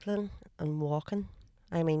cycling and walking.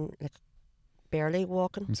 I mean, like, barely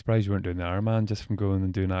walking. I'm surprised you weren't doing the Ironman just from going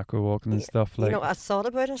and doing aqua walking and stuff. Like, I thought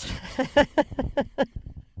about it.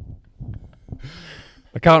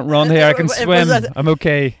 I can't run here. I can swim. I'm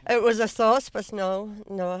okay. It was a thought, but no,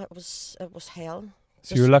 it was hell.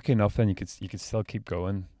 So you were lucky enough then you could still keep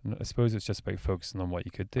going. I suppose it's just about focusing on what you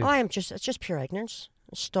could do. It's just pure ignorance.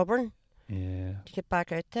 Stubborn. Yeah. To get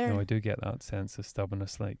back out there. No, I do get that sense of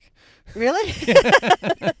stubbornness, like. Really?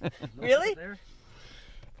 Really?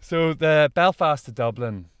 So the Belfast to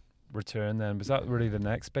Dublin return then, was that really the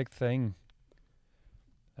next big thing?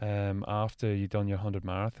 After you'd done your 100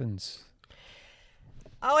 marathons?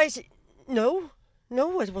 No,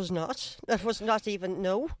 it was not. It was not even,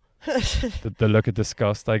 no. the look of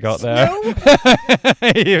disgust I got there. No,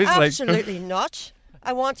 he was absolutely not.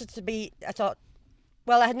 I wanted to be. I thought,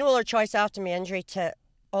 well, I had no other choice after my injury. To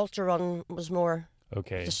ultra run was more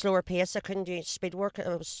okay. the slower pace. I couldn't do speed work.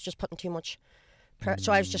 I was just putting too much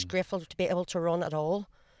So I was just grateful to be able to run at all.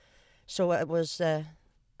 So it was, I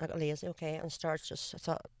got lazy, okay, and started just, I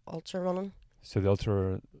thought, ultra running. So the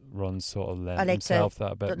ultra runs sort of lend I like himself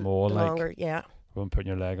that a bit more, like longer, yeah. You won't put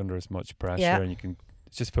your leg under as much pressure, Yeah. and you can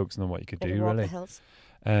just focusing on what you could Maybe do, walk the really. hills.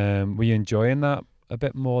 Were you enjoying that a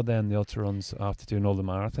bit more than the ultra runs after doing all the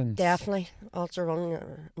marathons? Definitely, ultra running,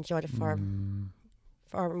 enjoyed it far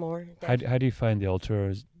more. How do you find the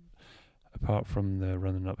ultras, apart from the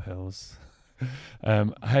running up hills?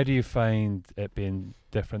 How do you find it being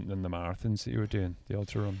different than the marathons that you were doing, the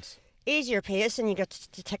ultra runs? Easier pace, and you get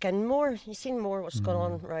to take in more. You see more what's going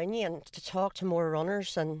on around you, and to talk to more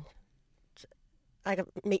runners, and I got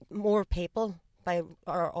meet more people by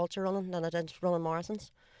our ultra running than I did running marathons.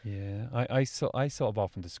 Yeah, I sort of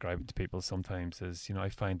often describe it to people sometimes as, I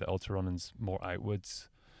find that ultra running's more outwards.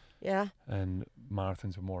 Yeah. And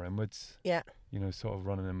marathons were more inwards. Yeah. Sort of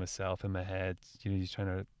running in myself, in my head. You're trying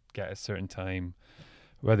to get a certain time.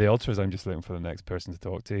 Where the ultras, I'm just looking for the next person to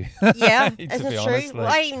talk to. Yeah, to isn't be it honest, true? Well,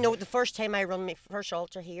 I even know the first time I run my first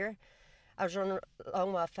ultra here, I was running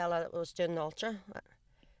along with a fella that was doing the ultra.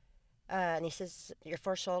 And he says, your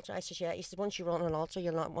first ultra? I says, yeah. He says, once you run an ultra,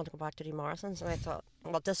 you'll not want to go back to do marathons. And I thought,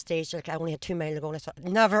 well, at this stage, I only had 2 miles to go. And I thought,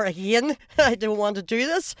 never again. I don't want to do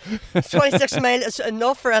this. 26 miles is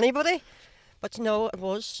enough for anybody. But no, it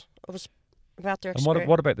was about their experience. And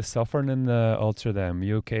what about the suffering in the ultra then? Were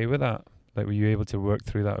you okay with that? Like, were you able to work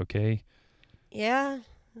through that okay? Yeah.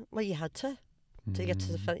 Well, you had to get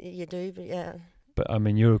to the finish. You do, but yeah. But, I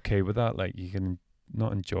mean, you're okay with that? Like, you can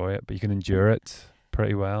not enjoy it, but you can endure it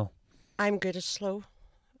pretty well. I'm good at slow.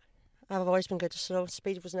 I've always been good at slow.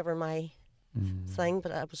 Speed was never my thing,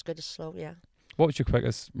 but I was good at slow, yeah. What was your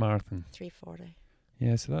quickest marathon? 3:40.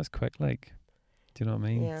 Yeah, so that's quick, like. Do you know what I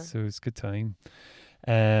mean? Yeah. So it's a good time.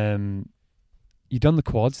 You done the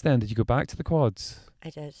quads then? Did you go back to the quads? I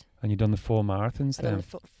did. And you done the 4 marathons I then? done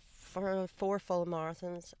for 4 full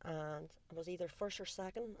marathons, and I was either first or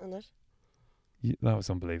second in it. That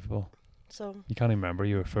was unbelievable. So you can't even remember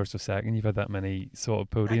you were first or second. You've had that many sort of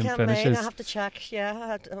podium I can't finishes. Mind. I have to check.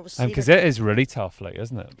 Yeah, because it is really tough, like,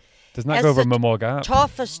 isn't it? Doesn't that it's go over Omagh Gap?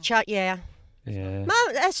 Toughest chat, yeah. Yeah.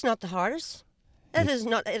 It's not the hardest. It is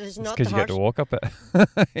not. It is not the hardest. Because you get to walk up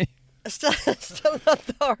it. It's still not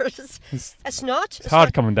the hardest. It's not. It's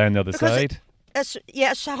hard coming down the other side.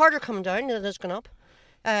 It's harder coming down than it is going up.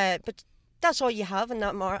 But that's all you have in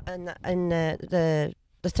that in the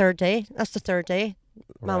third day. That's the third day.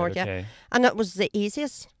 Right, okay. And that was the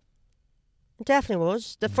easiest. It definitely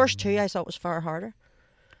was. The first 2 I thought was far harder.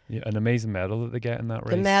 Yeah, an amazing medal that they get in that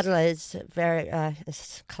race. The medal is very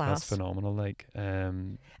it's class. That's phenomenal. Like,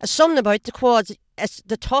 something about the quads. It's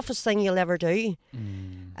the toughest thing you'll ever do.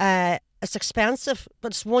 It's expensive,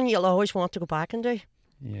 but it's one you'll always want to go back and do.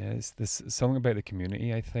 Yeah, there's something about the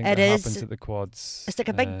community, I think, that happens at the quads. It's like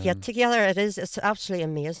a big get together. It is. It's absolutely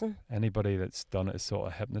amazing. Anybody that's done it is sort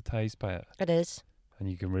of hypnotised by it. It is. And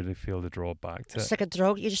you can really feel the draw back to it. It's like a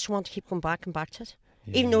drug. You just want to keep going back and back to it.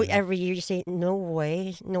 Yeah. Even though every year you say, no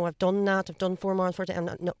way, no, I've done that, I've done 4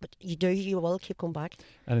 marathons, no, but you will keep going back.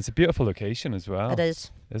 And it's a beautiful location as well. It is.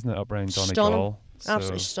 Isn't it, up around Donegal? Stunning.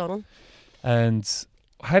 Absolutely stunning. And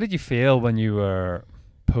how did you feel when you were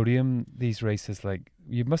podium these races? Like,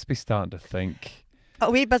 you must be starting to think. A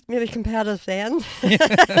wee bit maybe competitive then.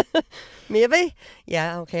 Maybe.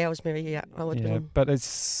 Yeah, okay, I was maybe, I would be. But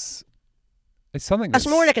it's something that's...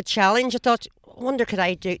 It's more like a challenge. I thought, what could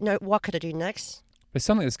I do next? It's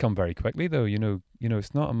something that's come very quickly, though. You know,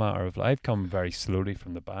 it's not a matter of... I've come very slowly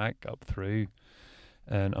from the back up through,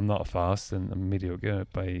 and I'm not fast and I'm mediocre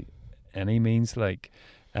by any means. Like,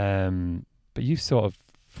 but you've sort of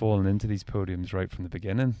fallen into these podiums right from the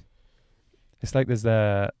beginning. It's like there's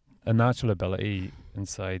a natural ability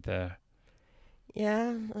inside there.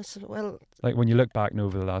 Yeah, well... Like, when you look back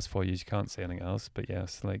over the last 4 years, you can't say anything else, but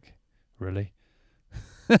yes, like, really...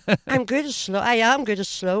 I'm good at slow. I am good at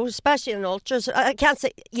slow, especially in ultras. I can't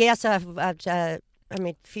say yes. I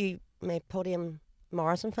made my podium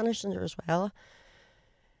marathon finishes there as well.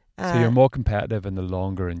 So you're more competitive in the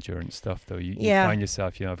longer endurance stuff, though. You find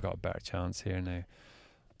yourself, I've got a better chance here now.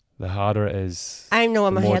 The harder it is. I know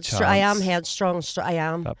I'm headstrong. I am headstrong. I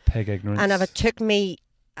am. That pig ignorance. And if it took me,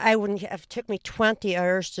 if it took me 20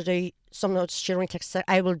 hours to do something that steering takes,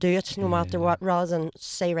 I will do it no matter what, rather than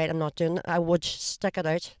say, right, I'm not doing it. I would stick it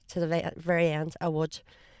out to the very end. I would.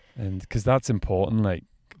 And because that's important, like.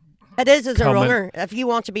 It is as a runner. If you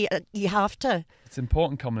want to be, you have to. It's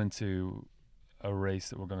important coming into a race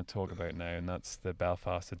that we're going to talk about now, and that's the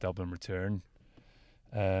Belfast to Dublin return.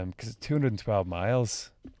 Because it's 212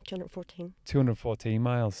 miles. 214. 214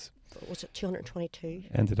 miles. was it 222?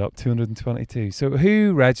 Ended up 222. So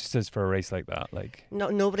who registers for a race like that? Like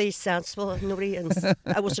nobody's sensible. Nobody.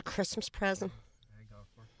 It was a Christmas present.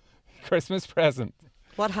 Christmas present.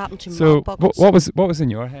 What happened to So buckets? what was in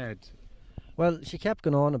your head? Well, she kept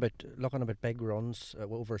going on about looking about big runs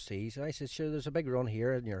overseas. And I said, sure, there's a big run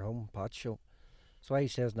here in your home patch. So I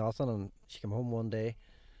says nothing, and she came home one day,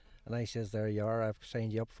 and I says, there you are, I've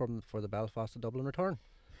signed you up for the Belfast to Dublin return.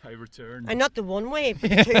 I returned. And not the one way,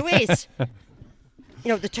 but the two ways.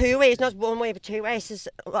 The two ways, not one way, but two ways.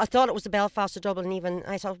 I thought it was the Belfast to Dublin even.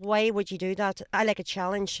 I thought, why would you do that? I like a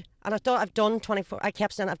challenge. And I thought I've done 24, I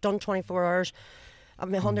kept saying I've done 24 hours.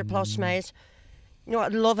 I'm 100 plus miles. I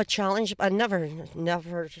love a challenge, but I never,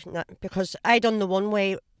 because I done the one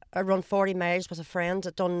way. I run 40 miles with a friend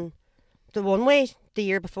that done the one way the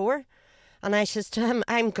year before. And I says to him,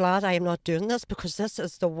 I'm glad I am not doing this because this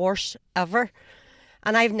is the worst ever.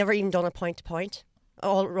 And I've never even done a point to point.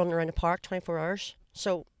 All run around the park 24 hours.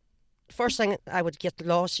 So first thing I would get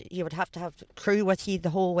lost, you would have to have crew with you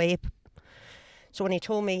the whole way. So when he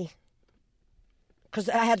told me, because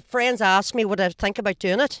I had friends ask me would I think about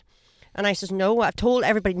doing it. And I says, no, I've told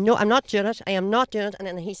everybody, no, I'm not doing it. I am not doing it. And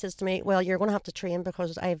then he says to me, well, you're going to have to train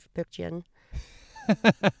because I've booked you in.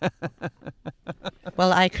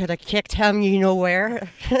 Well, I could have kicked him, where.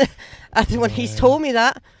 When he's told me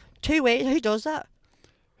that, 2 ways, who does that?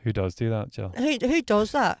 Who does do that, Jill? Who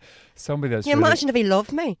does that? Somebody that's. Can you imagine if he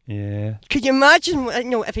loved me? Yeah. Could you imagine,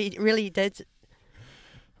 if he really did?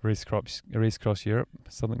 Race across Europe,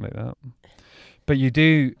 something like that. But you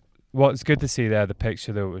do. What's good to see there, the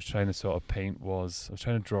picture that I was trying to sort of paint I was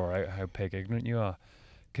trying to draw out how pig ignorant you are.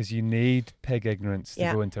 Because you need pig ignorance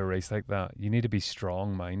to go into a race like that. You need to be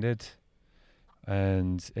strong-minded.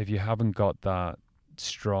 And if you haven't got that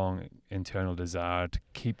strong internal desire to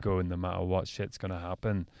keep going no matter what shit's going to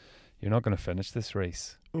happen, you're not going to finish this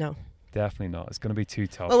race. No. Definitely not. It's going to be too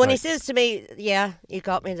tough. Well, when he says to me, yeah, you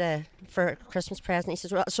got me for a Christmas present, he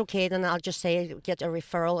says, well, it's okay, then I'll just say, get a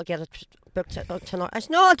referral, I'll get it booked tonight. I said,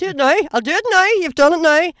 no, I'll do it now. You've done it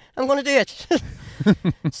now. I'm going to do it.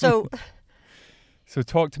 So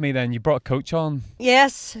talk to me then. You brought a coach on?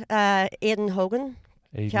 Yes, Aidan Hogan,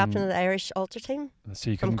 captain of the Irish Ultra team.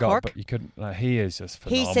 So you from couldn't Cork. But you couldn't. He is just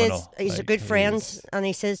phenomenal. He says he's a good friend, and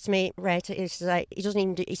he says to me, right? He says he doesn't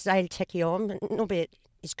even do. He says I'll take you on. No, but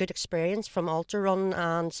he's good experience from ultra run,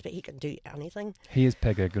 and he can do anything. He is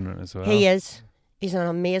pig ignorant as well. He is. He's an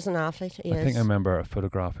amazing athlete. I think I remember a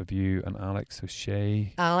photograph of you and Alex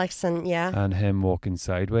O'Shea. And him walking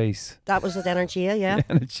sideways. That was at Energia, yeah.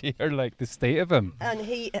 Energia, like the state of him. And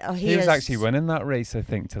he was actually winning that race, I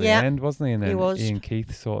think, to the end, wasn't he? And then he was. Ian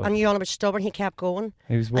Keith sort of. And you're on about stubborn. He kept going.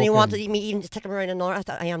 He was walking. And he wanted me even to take him around another. I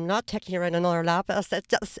thought, I am not taking you around another lap.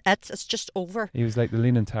 It's just over. He was like the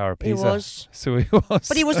Leaning Tower of Pisa. He was. So he was.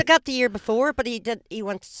 But he was like that the year before. But he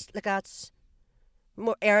went like that.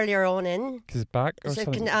 More earlier on in his back or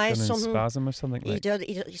something, spasm or something.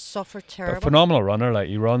 He suffered terrible. But phenomenal runner, like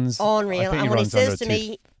he runs unreal. And when he says to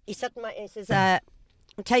me, he said, "I'll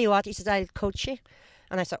tell you what," he says, "I'll coach you."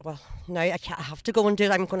 And I thought, well, no, I have to go and do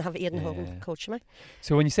it. I'm going to have Aidan Hogan coach me.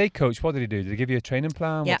 So when you say coach, what did he do? Did he give you a training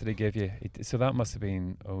plan? Yeah. What did he give you? So that must have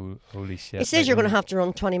been holy shit. He says you're going to have to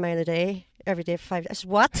run 20 miles a day every day for 5 days. I said,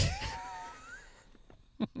 what?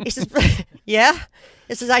 He says, yeah.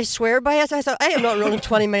 He says, I swear by it. I thought, I am not running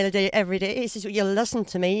 20 miles a day every day. He says, you'll listen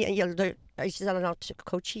to me and you'll do. He says, I'll not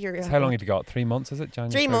coach you. So how long have you got? 3 months, is it?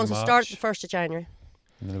 January? 3 months. It March? started the 1st of January.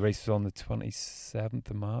 And then the race was on the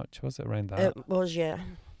 27th of March, was it? Around that? It was, yeah. Okay.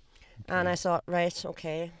 And I thought, right,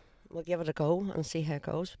 okay, we'll give it a go and see how it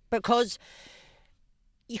goes. Because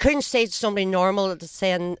you couldn't say to somebody normal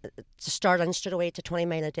saying to start in straight away to 20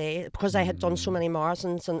 miles a day, because I had done so many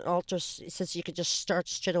marathons and ultras. He says you could just start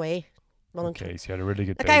straight away running. Okay, so you had a really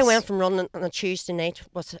good base. Like I went from running on a Tuesday night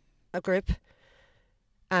with a group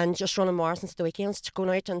and just running marathons at the weekends to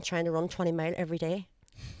going out and trying to run 20 miles every day.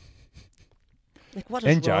 Like what is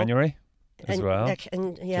in wrong? January as well? Yeah. Do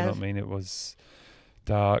you know what I mean? It was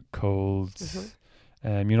dark, cold.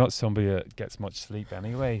 Mm-hmm. You're not somebody that gets much sleep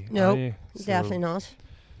anyway, no, are you? So definitely not.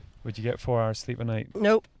 Would you get 4 hours sleep a night?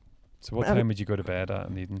 Nope. So what time would you go to bed at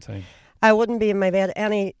in the evening time? I wouldn't be in my bed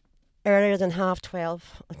any earlier than 12:30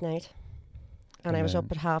 at night. And I was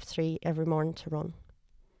up at 3:30 every morning to run.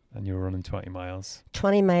 And you were running 20 miles?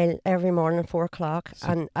 20 miles every morning at 4 o'clock. So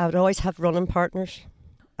and I would always have running partners.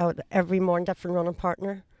 Every morning, different running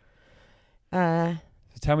partner. So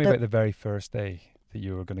tell me about the very first day that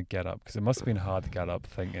you were going to get up. Because it must have been hard to get up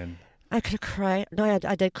thinking... I could have cried. No,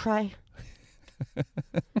 I did cry.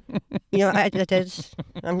 I did.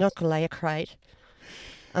 I'm not going to lie, I cried.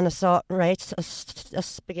 And I thought, right,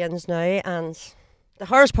 this begins now. And the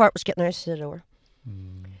hardest part was getting out of the door.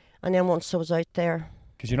 And then once I was out there,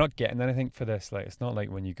 because you're not getting anything for this, like it's not like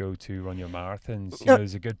when you go to run your marathons. You No, know,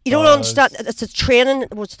 there's a good. you don't buzz. understand. It's the training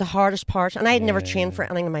was the hardest part, and I had never trained Yeah. for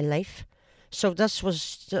anything in my life, so this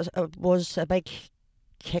was a big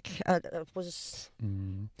kick. It was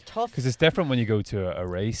tough. Because it's different when you go to a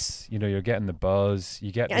race. You know, you're getting the buzz.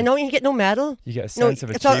 You get. I know you get no medal. You get a No, sense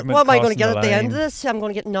of it's not, achievement. what am I going to crossing get at the end of line. this? I'm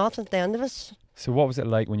going to get nothing at the end of this. So what was it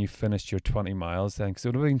like when you finished your 20 miles then? Because it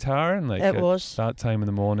would have been tiring. Like It at was. that time in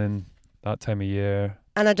the morning, that time of year.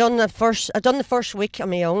 And I done the first week on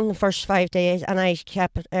my own, the first 5 days, and I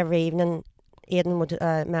kept it every evening. Aidan would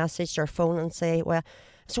message or phone and say, "Well,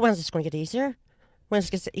 so when's this going to get easier? When's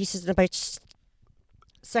it he says, "In about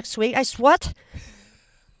 6 weeks." I said, "What?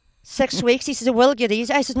 6 weeks?" He says, "It will get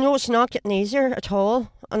easier." I said, "No, it's not getting easier at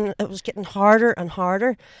all." And it was getting harder and harder.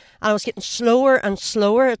 And I was getting slower and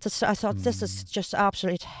slower. I thought, this is just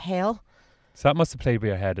absolute hell. So that must have played with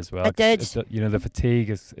your head as well. It did. You know, the fatigue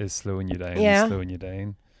is slowing you down. Yeah. Slowing you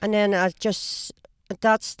down. And then I just, at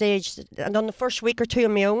that stage, I done the first week or two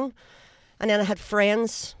on my own. And then I had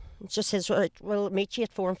friends. It just says, "We'll meet you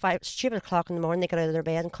at 4 and 5. It's 2:00 in the morning. They get out of their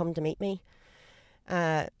bed and come to meet me.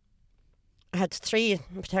 I had 3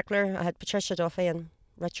 in particular. I had Patricia Duffy and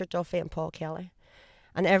Richard Duffy and Paul Kelly.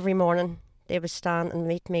 And every morning they would stand and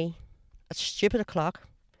meet me at stupid o'clock.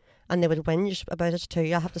 And they would whinge about it too.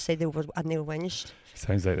 I have to say they whinged.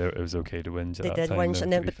 Sounds like it was okay to whinge at They that did time. whinge, though,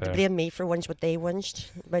 and to then be they fair. blame me for whinge, but they whinged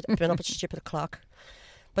about being up at stupid o'clock.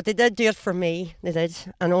 But they did do it for me. They did,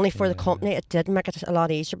 and only for the company. It did make it a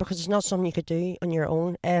lot easier because it's not something you could do on your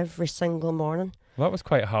own every single morning. Well, that was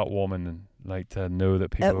quite heartwarming, and like to know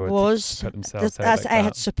that people It were was. to put themselves out As like I that.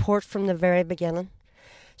 had support from the very beginning.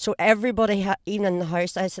 So everybody, even in the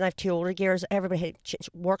house, I said I have 2 older girls. Everybody had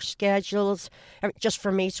work schedules, just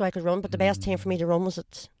for me, so I could run. But the best time for me to run was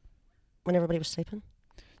when everybody was sleeping.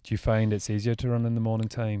 Do you find it's easier to run in the morning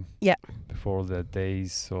time? Yeah. Before the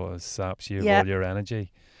days sort of saps you of Yeah. all your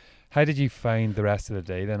energy. How did you find the rest of the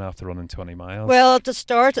day then after running 20 miles? Well, at the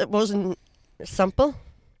start, it wasn't simple.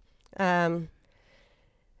 On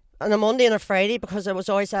a Monday and a Friday, because I was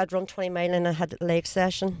always I'd run 20 mile and I had a leg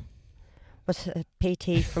session with a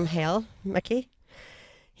PT from hell, Mickey.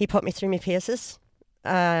 He put me through my paces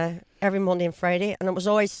every Monday and Friday, and it was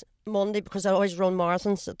always Monday because I always run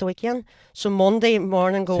marathons at the weekend. So Monday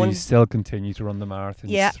morning so going, you still continue to run the marathons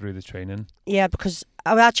Yeah. through the training? yeah, because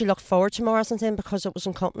I would actually look forward to marathons then because it was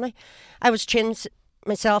in company. I was training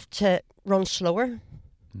myself to run slower,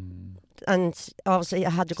 and obviously I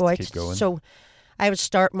had to Just go to out. keep going. So I would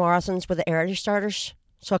start marathons with the early starters,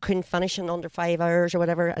 so I couldn't finish in under 5 hours or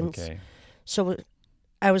whatever. And Okay. so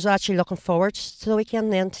I was actually looking forward to the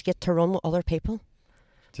weekend then to get to run with other people.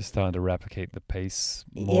 Just starting to replicate the pace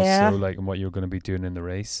more Yeah. so like in what you're going to be doing in the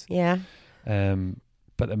race. Yeah.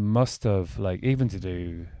 But it must have, like, even to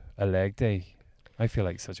do a leg day, I feel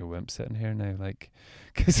like such a wimp sitting here now, like,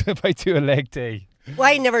 because if I do a leg day, Well,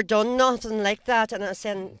 I never done nothing like that, and I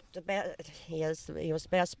said he was the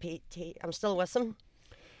best PT. I'm still with him.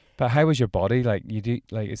 but how was your body? Like, you do,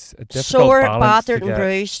 like, it's a difficult Sore, balance battered, to and get,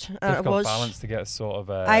 bruised. It difficult was. balance to get sort of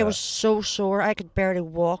a... I was so sore. I could barely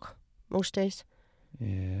walk most days.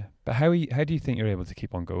 Yeah. But how do you think you're able to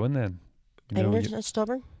keep on going then? You know, I'm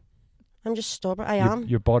stubborn. I'm just stubborn. I your, am.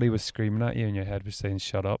 your body was screaming at you and your head was saying,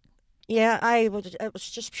 shut up. Yeah, it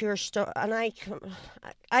was just pure stuff. And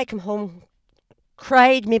I come home,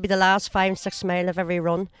 cried maybe the last 5 and 6 mile of every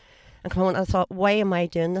run, and come home and I thought, why am I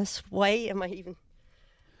doing this? Why am I even?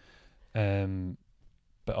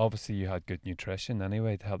 But obviously you had good nutrition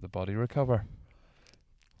anyway to help the body recover.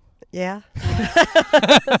 Yeah.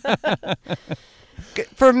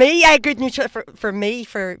 For me, I had good nutrition. For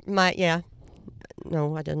my, yeah.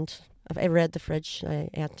 No, I didn't. I read the fridge. I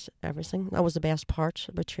ate everything. That was the best part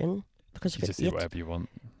about training because You just eat whatever you want.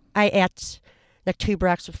 I ate like 2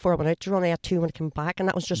 breakfasts before I went out to run. I ate 2 when I came back, and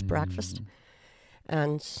that was just breakfast.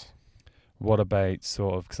 And what about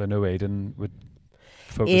sort of, because I know Aidan would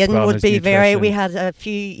focus Aidan well on would his be very. nutrition. We had a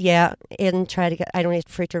few. Yeah, Aidan tried to get. I don't eat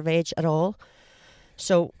fruit or veg at all.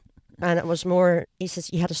 So, and it was more. He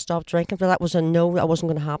says you had to stop drinking, but that was a no. That wasn't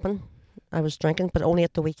going to happen. I was drinking, but only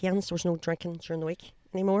at the weekends. There was no drinking during the week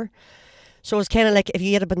anymore. So it was kind of like if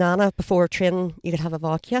you ate a banana before training, you could have a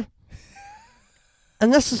vodka.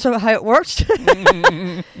 And this is how it works.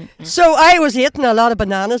 So I was eating a lot of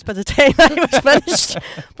bananas by the time I was finished.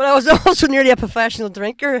 But I was also nearly a professional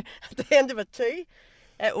drinker at the end of it too.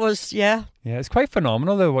 It was, yeah. Yeah, it's quite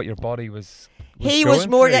phenomenal though what your body was He was going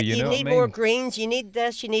more through, like, you you know need what I more mean? greens, you need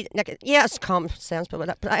this, you need... Like, yeah, it's common sense,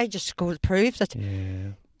 but I just go to prove that...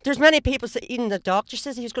 Yeah. There's many people, even the doctor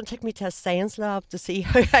says he was going to take me to a science lab to see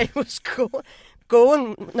how I was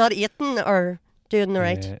going, not eating or doing the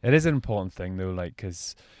right. It is an important thing though, like,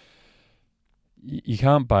 because you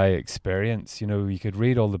can't buy experience. You know, you could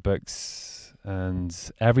read all the books,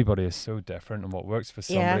 and everybody is so different, and what works for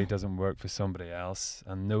somebody doesn't work for somebody else,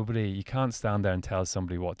 and you can't stand there and tell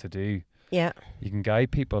somebody what to do. Yeah. You can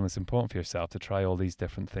guide people, and it's important for yourself to try all these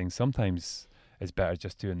different things. Sometimes it's better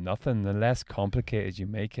just doing nothing. The less complicated you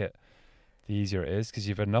make it, the easier it is, because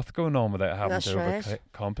you've enough going on without having to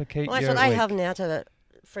overcomplicate Well, your I haven't had a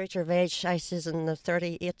fruit or veg, I says, in the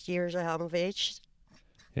 38 years I haven't veg.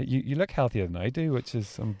 Yeah, you look healthier than I do, which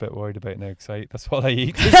is I'm a bit worried about now, because that's what I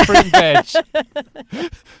eat, is fruit and veg. I'm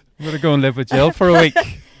going to go and live with Jill for a week.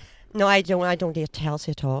 No, I don't eat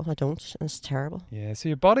healthy at all. I don't. It's terrible. Yeah, so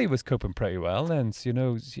your body was coping pretty well then. So, you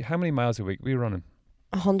know, how many miles a week were you running?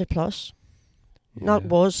 100 plus. Yeah. Not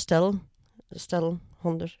was, still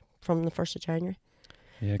 100 from the 1st of January.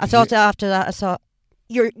 Yeah, I thought after that, I thought,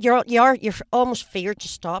 you're almost feared to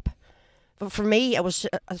stop. But for me, I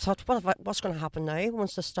thought, what's going to happen now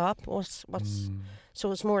once I stop?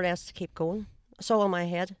 So it's more or less to keep going. It's all in my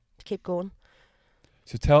head, to keep going.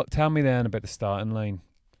 So tell me then about the starting line.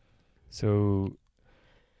 So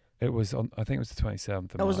it was on, I think it was the 27th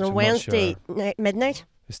of March. It was on Wednesday night, midnight.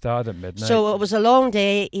 It started at midnight. So it was a long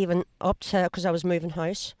day, even up to, because I was moving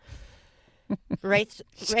house. right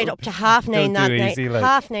up to 9:30 that night. Easy, like.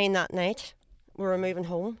 9:30 that night, we were moving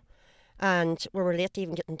home, and we were late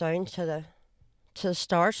even getting down to the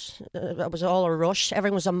start. It was all a rush.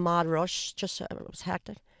 Everything was a mad rush. Just it was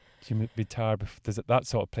hectic. You be tired. That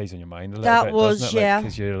sort of plays on your mind a little that bit, was, doesn't it? yeah.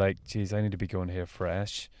 Because you're like, geez, I need to be going here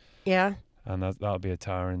fresh. Yeah. And that'll be a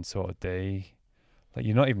tiring sort of day. Like,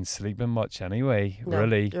 you're not even sleeping much anime, No,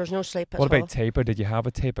 really. there was no sleep at What all. about taper? Did you have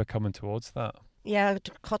a taper coming towards that? Yeah, I had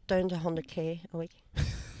to cut down to 100k a week.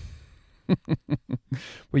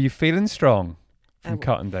 Were you feeling strong from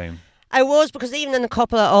cutting down? I was, because even in a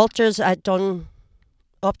couple of altars I'd done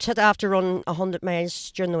up to after running 100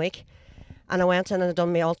 miles during the week, and I went in and I'd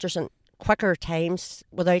done my altars in quicker times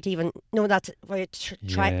without even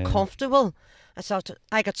comfortable. I thought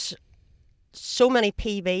I got so many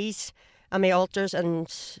PBs on my altars, and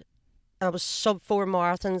I was sub 4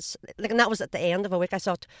 marathons, and that was at the end of a week. I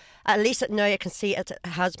thought, at least now I can see it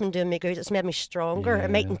has been doing me good. It's made me stronger. Yeah.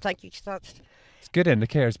 It made me think you thought. It's good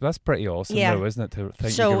indicators, but that's pretty awesome, though, isn't it? To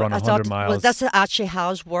think you can run 100 miles. Well, this actually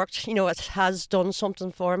has worked. You know, it has done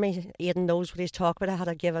something for me. Aidan knows what he's talking about. I had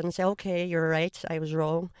to give in and say, okay, you're right, I was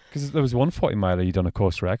wrong. Because there was 140 miler you done a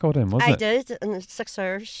course record in, wasn't it? I did, in the 6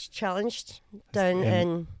 hours challenge down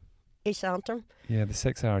in East Antrim. Yeah, the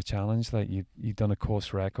 6 hour challenge, like you'd done a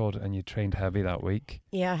course record and you trained heavy that week.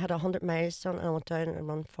 Yeah, I had 100 miles done, and I went down and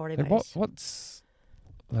run 40 miles. What's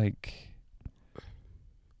like,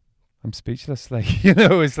 I'm speechless, like, you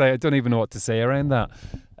know, it's like I don't even know what to say around that.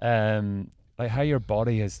 Like how your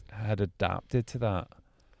body had adapted to that.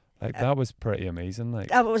 Like that was pretty amazing. Like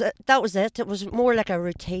that was it. It was more like a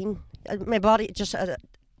routine. My body just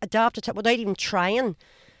adapted to it without even trying.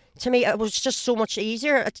 To me, it was just so much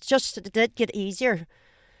easier. It did get easier.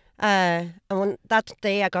 And when that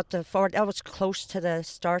day I got the 40, I was close to the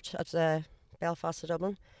start of the Belfast to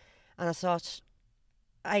Dublin, and I thought,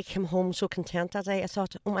 I came home so content that day. I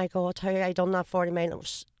thought, oh my God, how I done that 40 miles. It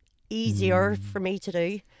was easier for me to do.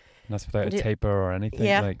 And that's without a taper or anything.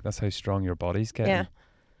 Yeah. Like that's how strong your body's getting. Yeah.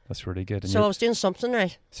 That's really good. And so I was doing something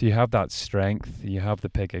right. So you have that strength, you have the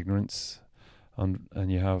pig ignorance, and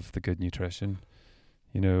you have the good nutrition,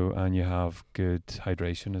 you know, and you have good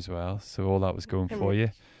hydration as well. So all that was going for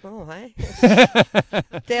you. Oh, hi.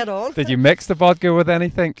 Dead on. Did you mix the vodka with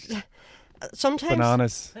anything? Sometimes.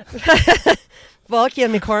 Bananas. Vodka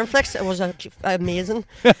and my cornflakes. It was amazing.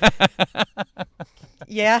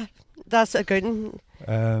 Yeah, that's a good one.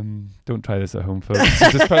 Don't try this at home, folks.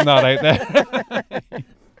 Just putting that out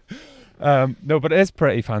there. No, but it is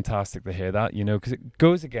pretty fantastic to hear that, you know, because it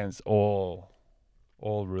goes against all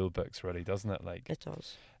rule books, really, doesn't it? Like it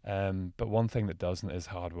does. But one thing that doesn't is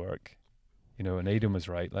hard work. You know, and Aidan was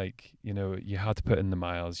right. Like, you know, you have to put in the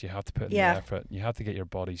miles, you have to put in the effort, you have to get your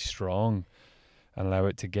body strong and allow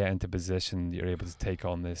it to get into position that you're able to take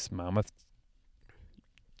on this mammoth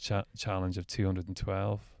challenge of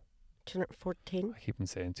 212. 214. I keep on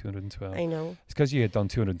saying 212. I know. It's because you had done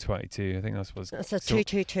 222. I think that's what's. That's a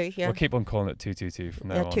 222. Yeah. We'll keep on calling it 222 from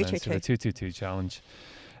now on. 222. So the 222 challenge.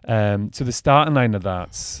 So the starting line of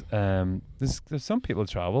that, there's some people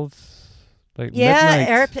travelled. Like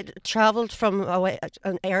midnight. Travelled from away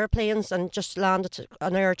on airplanes and just landed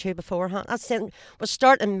an hour or two beforehand. That's it. Was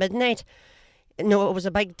starting midnight. No, it was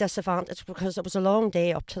a big disadvantage because it was a long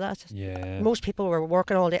day up to that. Yeah. Most people were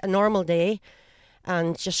working all day, a normal day,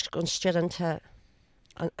 and just going straight into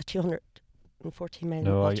a 200 and 14 mile.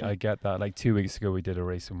 No, ultra. I get that. Like 2 weeks ago, we did a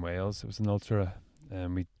race in Wales. It was an ultra,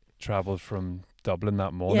 and we travelled from Dublin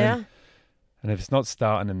that morning. Yeah. And if it's not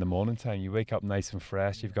starting in the morning time, you wake up nice and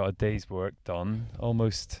fresh. You've got a day's work done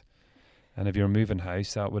almost. And if you're moving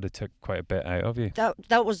house, that would have took quite a bit out of you.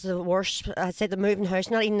 That was the worst. I'd say the moving house,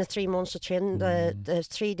 not even the 3 months of training, the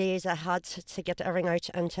 3 days I had to get everything out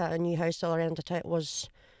into a new house all around the town was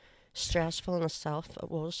stressful in itself. It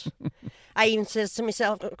was. I even says to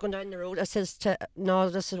myself, going down the road, I says no,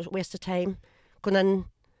 this is a waste of time. Going in,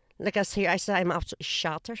 like I say, I said, I'm absolutely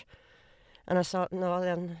shattered. And I thought, no,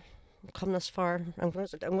 then I've come this far. I'm going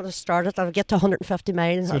to start it. I'll get to 150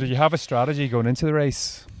 miles. So did you have a strategy going into the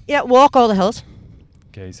race? Yeah, walk all the hills.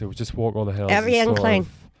 Okay, so just walk all the hills. Every and sort incline. of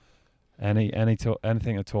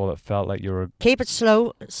anything at all that felt like you were... Keep it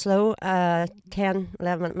slow, 10,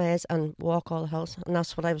 11 miles and walk all the hills. And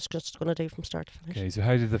that's what I was just going to do from start to finish. Okay, so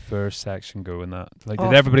how did the first section go in that? Like,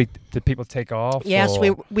 did people take off? Yes,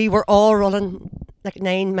 or? we were all running like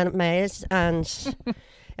 9-minute miles, and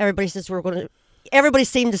everybody says everybody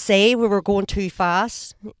seemed to say we were going too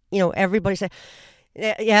fast. You know, everybody said,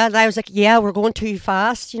 yeah, and I was like, yeah, we're going too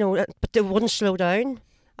fast, you know, but they wouldn't slow down,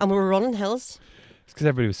 and we were running hills. It's because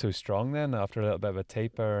everybody was so strong then after a little bit of a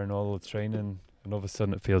taper and all the training, and all of a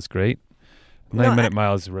sudden it feels great. 9-minute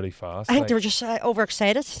miles is really fast. I think they were just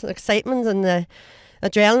overexcited, the excitement and the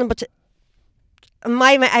adrenaline. But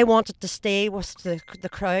I wanted to stay with the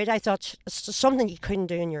crowd. I thought it's something you couldn't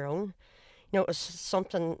do on your own. You know, it was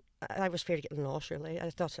something. I was afraid of getting lost. Really, I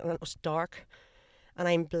thought it was dark, and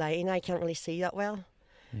I'm blind. I can't really see that well,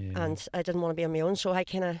 and I didn't want to be on my own. So I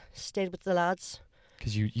kind of stayed with the lads.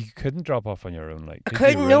 Because you couldn't drop off on your own, like I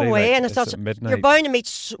couldn't, no way. Like, and I thought you're bound to meet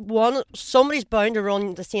somebody's bound to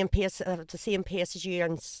run the same pace as you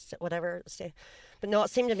and whatever. But no, it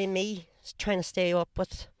seemed to be me trying to stay up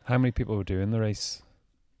with. How many people were doing the race?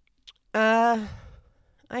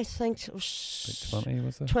 I think it was Like 20,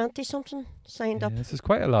 was it? 20 something signed up. This is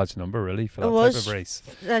quite a large number, really, for that type of race.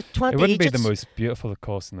 20 it wouldn't be the Egypts. most beautiful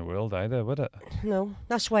course in the world either, would it? No,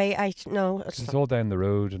 that's why It's all down the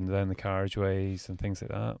road and down the carriageways and things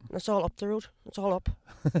like that. It's all up the road. It's all up.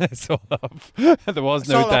 It's all up. There was It's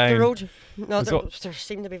no all down. up the road. No, there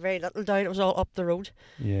seemed to be very little down. It was all up the road.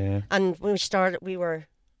 Yeah. And when we started, we were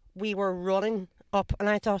running up, and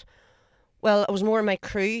I thought, well, it was more my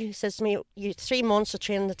crew. He says to me, you 3 months of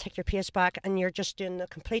training to take your pace back, and you're just doing the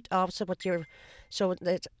complete opposite. So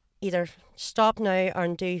that either stop now or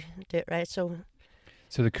do it right. So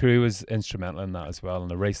the crew was instrumental in that as well,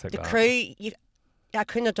 in a race like that. The crew, I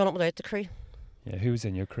couldn't have done it without the crew. Yeah, who was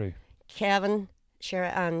in your crew? Kevin,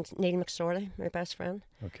 Shara, and Neil McSorley, my best friend.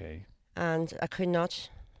 Okay. And I could not.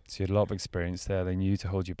 So you had a lot of experience there. They knew to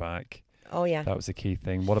hold you back. Oh yeah. That was the key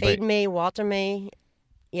thing. What Feed about me, water me.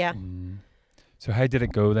 Yeah. So how did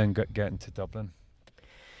it go then, getting to Dublin?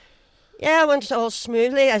 Yeah, it went all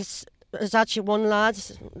smoothly. There's actually one lad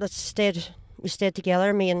that we stayed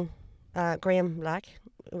together, me and Graham Black.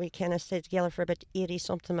 We kind of stayed together for about 80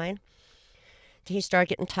 something miles. He started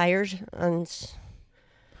getting tired, and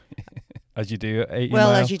as you do at 80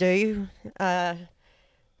 well, mile? as you do.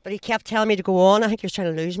 But he kept telling me to go on. I think he was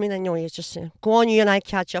trying to lose me. Then he was just saying, "Go on, you and I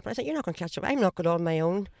catch up." And I said, "You're not going to catch up. I'm not going on my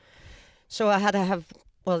own." So I had to have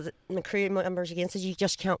my crew members again said, "You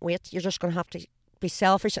just can't wait. You're just going to have to be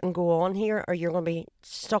selfish and go on here, or you're going to be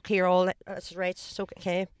stuck here all." That's right. So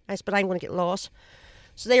okay. I said, "But I'm going to get lost."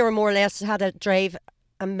 So they were more or less had to drive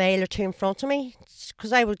a mile or two in front of me,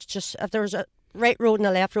 because I would just, if there was a right road and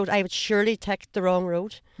a left road, I would surely take the wrong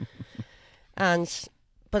road.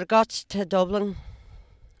 But it got to Dublin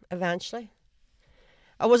eventually.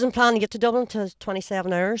 I wasn't planning to get to Dublin till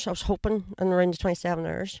 27 hours. I was hoping around the 27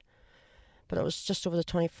 hours, but it was just over the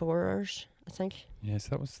 24 hours, I think. Yes,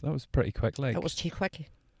 that was pretty quick. Like it was too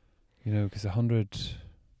quick. You know, because 100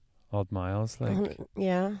 odd miles, like.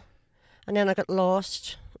 Yeah, and then I got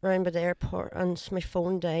lost around by the airport, and my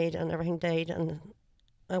phone died, and everything died, and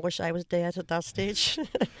I wish I was dead at that stage.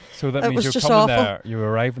 So that means you're coming there. You were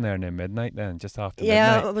arriving there near midnight, then, just after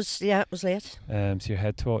midnight. It was late. So your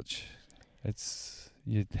head torch,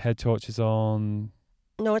 your head torch is on.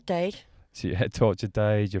 No, it died. So your head torch had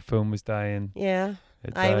died. Your phone was dying. Yeah,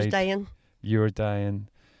 I was dying. You were dying.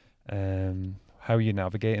 How are you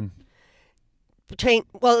navigating?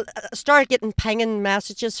 I started getting pinging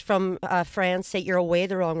messages from friends say you're away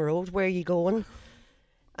the wrong road. Where are you going?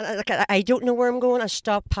 And I don't know where I'm going. I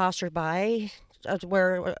stopped passerby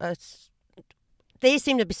where they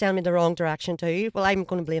seem to be sending me the wrong direction too. Well, I'm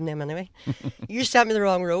going to blame them anyway. You sent me the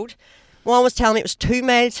wrong road. One was telling me it was 2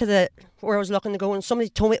 miles to where I was looking to go, and somebody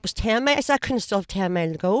told me it was 10 miles. I said I couldn't still have 10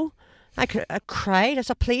 miles to go. I cried. I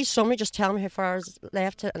said, please, somebody just tell me how far is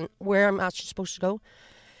left and where I'm actually supposed to go.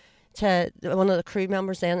 To one of the crew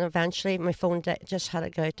members then, eventually, my phone just had to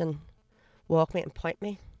go out and walk me and point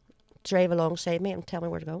me, drive alongside me and tell me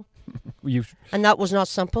where to go. And that was not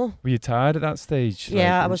simple. Were you tired at that stage?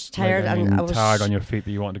 Yeah, I was tired, and I was tired on your feet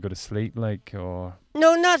that you wanted to go to sleep, like, or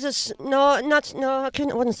no, not as no. I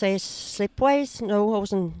wouldn't say sleep-wise. No, I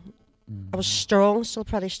wasn't. I was strong, still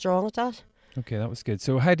pretty strong at that. Okay, that was good.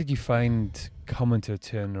 So, how did you find coming to a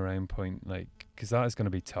turnaround point, like, because that is going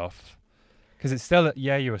to be tough? Because it's still,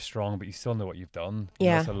 you were strong, but you still know what you've done.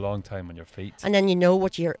 Yeah, it's a long time on your feet. And then you know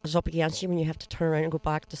what is up against you when you have to turn around and go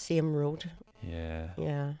back the same road. Yeah.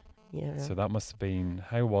 Yeah. Yeah. So that must have been,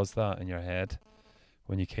 how was that in your head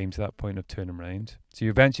when you came to that point of turning around? So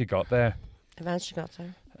you eventually got there. Eventually got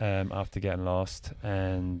there. After getting lost.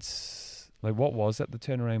 And like, what was at the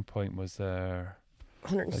turnaround point? Was there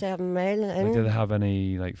 107 mile in? Like, did they have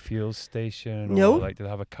any like fuel station? No. Or, like, did they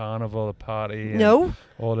have a carnival, a party? No.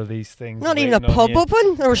 All of these things. Not even a pub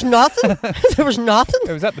open. There was nothing. There was nothing.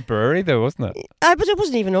 It was at the brewery though, wasn't it? But it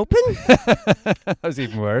wasn't even open. That was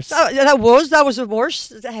even worse. That was the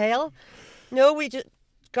worst. The hell. No, we just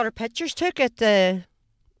got our pictures took at the.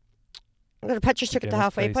 Got our pictures took at the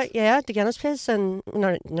halfway point. Yeah, at the Guinness place, and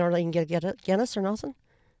not even get it Guinness or nothing.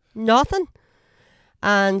 Nothing.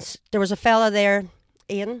 And there was a fella there,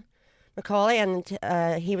 Ian Macaulay, and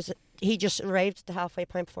he just arrived at the halfway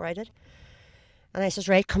point before I did. And I says,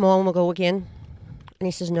 right, come on, we'll go again. And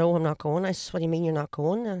he says, no, I'm not going. I says, what do you mean you're not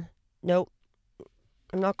going? No,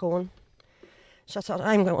 I'm not going. So I thought,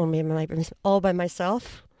 I'm going to be all by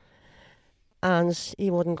myself. And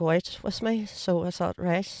he wouldn't go out with me. So I thought,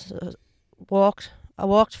 right, so I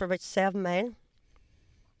walked for about 7 miles.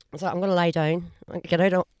 I thought, I'm going to lie down. I get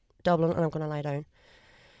out of Dublin and I'm going to lie down.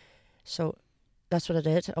 So that's what I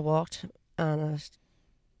did. I walked and I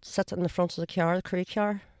sat in the front of the car, the crew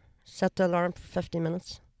car, set the alarm for 50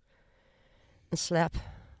 minutes and slept.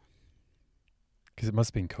 Because it must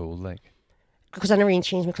have been cold, like. Because I never even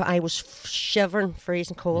changed my clothes. I was shivering,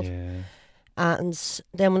 freezing cold. Yeah. And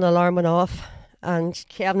then when the alarm went off and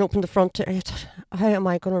Kevin opened the front door, I thought, how am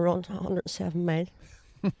I going to run 107 miles?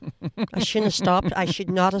 I shouldn't have stopped. I should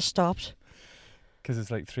not have stopped. Because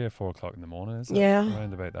it's like 3 or 4 o'clock in the morning, isn't it? Yeah.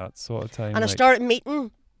 Around about that sort of time. And I started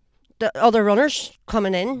meeting the other runners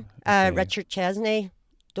coming in. Okay. Richard Chesney,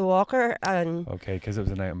 the walker, and... Okay, because it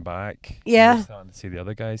was an out and back. Yeah. You were starting to see the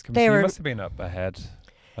other guys come. So you must have been up ahead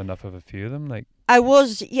enough of a few of them, like... I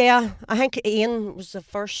was, yeah. I think Ian was the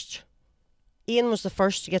first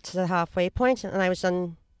to get to the halfway point, and I was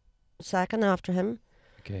in second after him.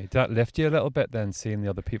 Okay. Did that lift you a little bit then, seeing the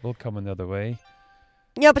other people coming the other way?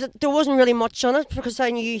 Yeah, but there wasn't really much on it because I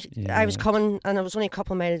knew I was coming and I was only a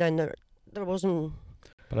couple of miles down there. There wasn't...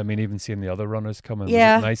 But I mean, even seeing the other runners coming,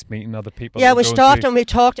 yeah. Was it nice meeting other people? Yeah, we stopped and we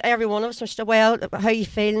talked to every one of us. We said, well, how are you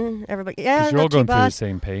feeling? Everybody, yeah, you're all not going too bad. through the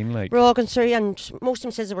same pain, like. We're all going through, and most of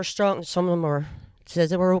them says they were strong. Some of them says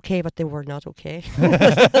they were okay, but they were not okay.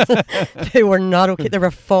 They were not okay. They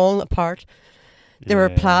were falling apart. They were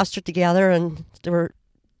plastered together, and they were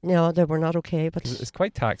not okay. But it's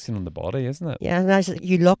quite taxing on the body, isn't it? Yeah, and I said,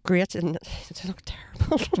 you look great, and they look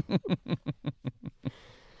terrible.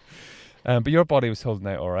 But your body was holding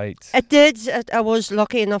out all right. It did. I was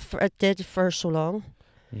lucky enough. It did for so long.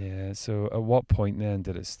 Yeah. So at what point then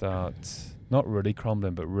did it start? Not really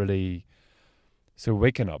crumbling, but really. So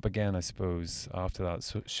waking up again, I suppose, after that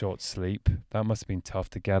short sleep, that must have been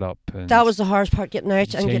tough to get up. And that was the hardest part, getting out.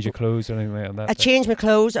 Did you change your clothes or anything like that? I changed my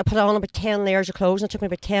clothes. I put on about 10 layers of clothes, and it took me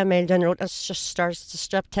about 10 miles down the road. I just started to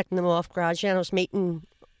strip, taking them off gradually, and I was meeting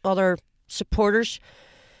other supporters.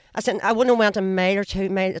 I said I wouldn't have went a mile or 2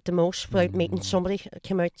 miles at the most without meeting somebody that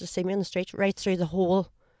came out to see me on the street right through the whole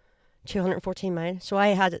 214 miles. So I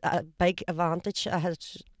had a big advantage. I had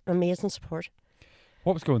amazing support.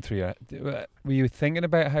 What was going through you? Were you thinking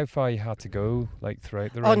about how far you had to go, like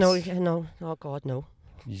throughout the race? Oh no! Oh God, no!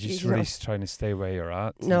 You just really trying to stay where you're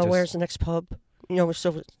at. No, where's the next pub?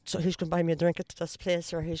 So who's going to buy me a drink at this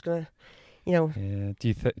place, or who's going to, Yeah.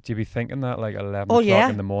 Do you be thinking that like 11 o'clock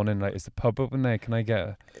in the morning? Like, is the pub open there? Can I get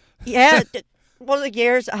a... Yeah. One of the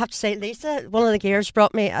gears, I have to say, Lisa, one of the gears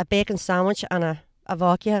brought me a bacon sandwich and a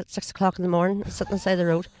vodka at 6 o'clock in the morning, sitting inside the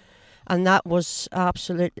road. And that was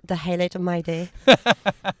absolutely the highlight of my day.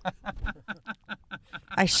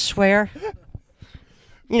 I swear.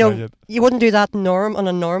 You wouldn't do that on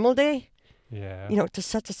a normal day. Yeah. To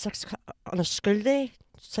sit at 6 o'clock on a school day,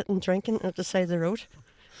 sitting drinking at the side of the road.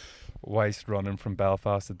 Whilst running from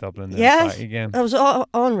Belfast to Dublin and back again. It was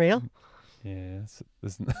unreal. Yes,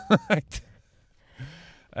 isn't right.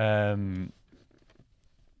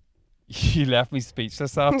 you left me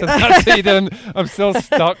speechless after that. So you didn't, I'm still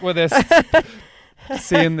stuck with this,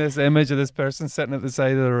 seeing this image of this person sitting at the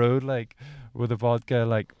side of the road, like with a vodka.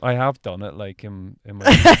 Like I have done it, like in my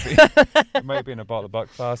it might have been a bottle of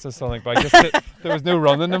Buckfast or something, but I just there was no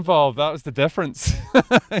running involved. That was the difference.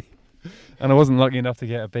 And I wasn't lucky enough to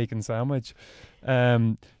get a bacon sandwich.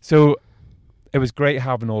 So it was great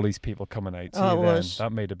having all these people coming out to you then. Was.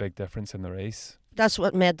 That made a big difference in the race. That's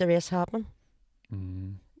what made the race happen.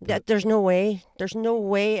 There's no way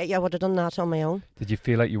I would have done that on my own. Did you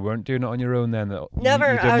feel like you weren't doing it on your own then?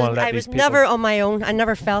 Never. You didn't want to let I these was people... never on my own. I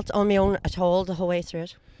never felt on my own at all the whole way through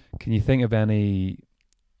it. Can you think of any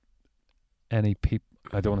people?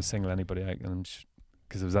 I don't want to single anybody out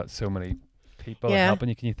because there was that so many people helping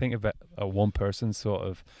you. Can you think of one person sort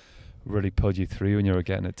of really pulled you through when you were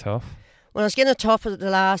getting it tough? When I was getting it tough at the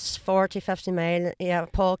last 40, 50 mile,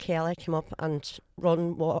 Paul Kelly came up and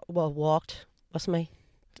walked with me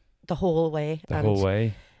the whole way.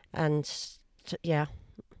 And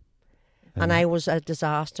I was a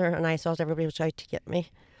disaster, and I thought everybody was out to get me,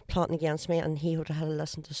 plotting against me, and he would have had to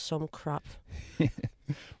listen to some crap. Were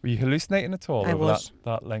you hallucinating at all over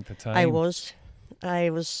that length of time? I was.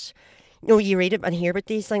 You read it and hear about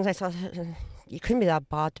these things. I thought, you couldn't be that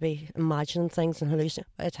bad to be imagining things and hallucinating.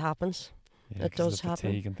 It happens. Yeah, it does the happen.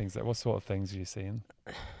 Fatigue and things like. What sort of things are you seeing?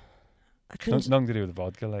 I couldn't. Nothing to do with the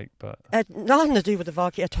vodka, like, but nothing to do with the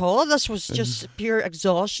vodka at all. This was just pure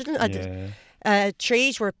exhaustion.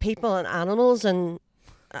 Trees were people and animals, and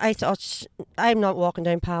I thought, I'm not walking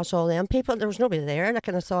down past all them people. There was nobody there, and I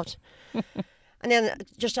kind of thought. And then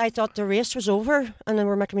I thought the race was over, and they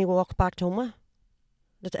were making me walk back to Omagh.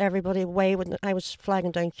 That everybody I was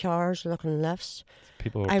flagging down cars, looking lefts.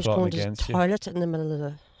 People were I was going plotting against to the toilet in the middle of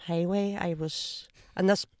the highway. And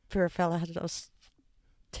this poor fella had us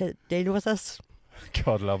to deal with this.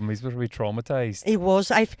 God love him, he's supposed to be traumatised. He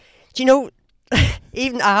was.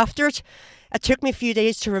 Even after it took me a few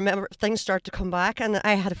days to remember. Things started to come back, and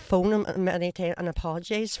I had to phone him many times and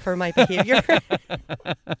apologise for my behaviour.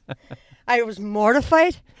 I was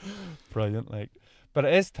mortified. Brilliant, but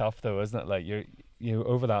it is tough though, isn't it? Like you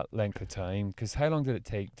over that length of time, because how long did it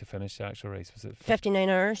take to finish the actual race? Was it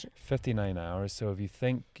 59 hours? 59 hours. So if you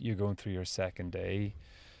think you're going through your second day,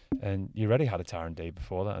 and you already had a tiring day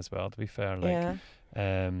before that as well, to be fair.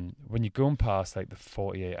 When you're going past the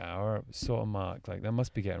 48-hour sort of mark, that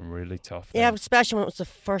must be getting really tough. Yeah, especially when it was the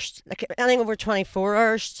first. Anything over 24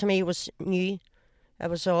 hours to me was new. It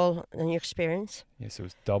was all a new experience. Yeah, so it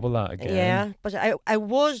was double that again. Yeah, but I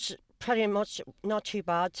was pretty much not too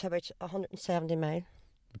bad to about 170 miles.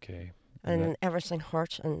 Okay. And everything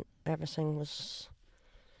hurt and everything was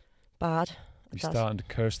bad. You starting to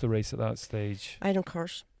curse the race at that stage? I don't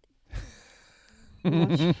curse.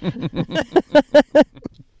 And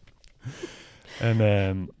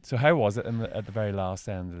so how was it at the very last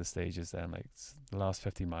end of the stages then, the last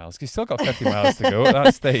 50 miles? 'Cause you still got 50 miles to go at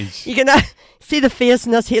that stage. You can see the face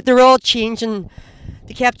in this here. They're all changing.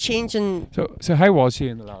 They kept changing. So how was she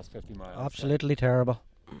in the last 50 miles? Absolutely terrible.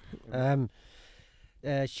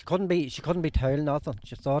 She couldn't be told nothing.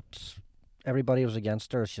 She thought everybody was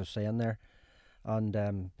against her, as she was saying there,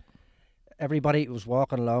 and everybody was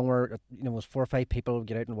walking along where was 4 or 5 people would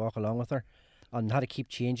get out and walk along with her, and had to keep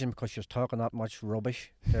changing because she was talking that much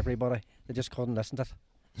rubbish to everybody. They just couldn't listen to it,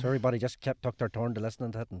 so everybody just took their turn to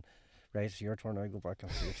listening to it. And right, it's your turn now. Go back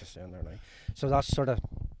and see what she's saying there now. So that's sort of.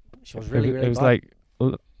 She was really It was bad.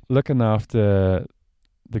 Looking after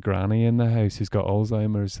the granny in the house who's got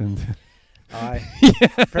Alzheimer's and. Aye,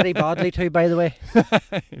 pretty badly too, by the way.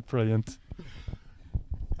 Brilliant.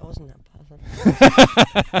 I wasn't that bad.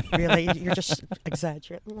 Really, you're just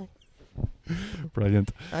exaggerating.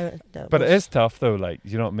 Brilliant. But it is tough though.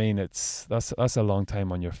 You know what I mean? That's a long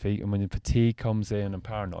time on your feet, and when your fatigue comes in and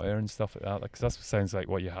paranoia and stuff like that, because that sounds like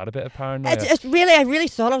what you had a bit of paranoia. I really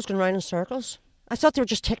thought I was going round in circles. I thought they were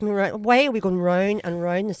just taking me around. Why are we going round and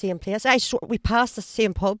round the same place? We passed the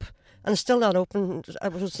same pub. And it's still not open.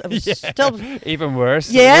 It was still even worse.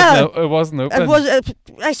 Yeah, it wasn't open.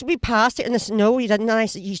 I said we passed it, and they said no, you didn't. And I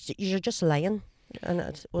said you're just lying.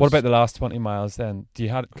 And what about the last 20 miles then?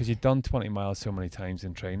 Because you'd done 20 miles so many times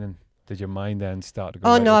in training. Did your mind then start to go?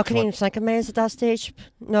 Oh no, I couldn't even think of miles at that stage.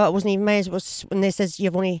 No, it wasn't even miles. It was when they says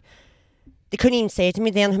you've only. They couldn't even say to me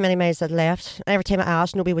then how many miles I'd left. Every time I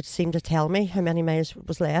asked, nobody would seem to tell me how many miles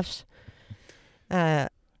was left. And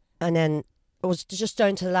then. It was just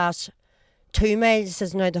down to the last 2 miles. It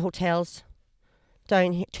says now the hotel's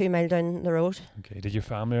down 2 miles down the road. Okay. Did your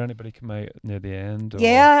family or anybody come out near the end? Or?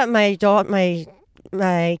 Yeah, my daughter, my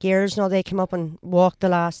gears and all, they came up and walked the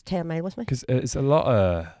last 10 miles with me. Because it's a lot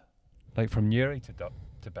of, from Newry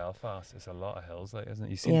to Belfast, it's a lot of hills, like, isn't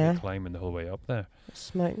it? You seem to be climbing the whole way up there.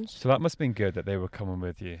 It's mountains. So that must have been good that they were coming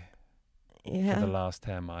with you for the Yeah. last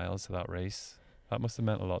 10 miles of that race. That must have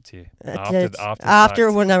meant a lot to you. It did. After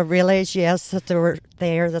After when I realised, yes, that they were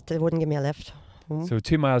there, that they wouldn't give me a lift home. So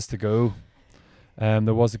 2 miles to go.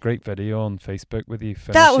 There was a great video on Facebook with you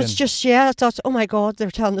finishing. That was just, I thought, oh my God,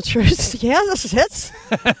 they're telling the truth. Yeah, this is it.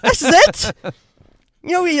 This is it.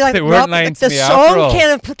 You know, you like, they weren't lying to the me after all. song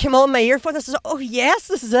kind of came on my earphone. This is, oh yes,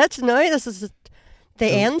 this is it. Now this is the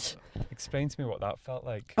end. Explain to me what that felt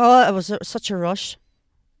like. Oh, it was such a rush.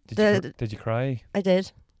 Did you cry? I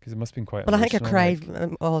did. Because it must have been quite But I think I cried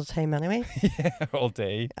like. all the time anyway. Yeah, all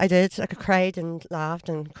day. I did. I cried and laughed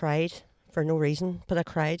and cried for no reason, but I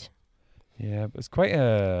cried. Yeah, but it's quite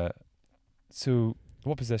a... So,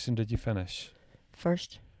 what position did you finish?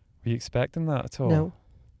 First. Were you expecting that at all? No.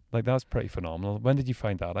 Like, that's pretty phenomenal. When did you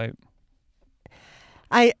find that out?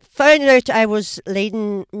 I found out I was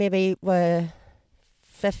leading maybe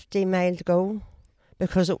 50 miles to go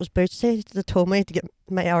because it was Bootsy that told me to get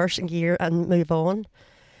my arse in gear and move on.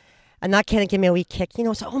 And that kind of gave me a wee kick, you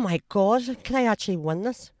know. So, oh my God, can I actually win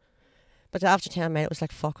this? But after 10 minutes, it was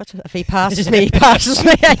like, fuck it. If he passes me, he passes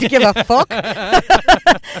me. I don't give a fuck.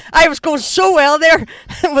 I was going so well there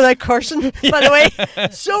without cursing, by the way.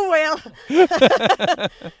 So well.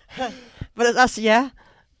 But that's,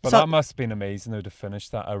 But so, that must have been amazing, though, to finish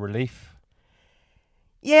that. A relief.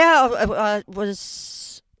 Yeah, I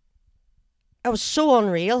was so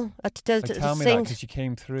unreal. Tell me that, because you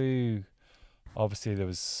came through, obviously there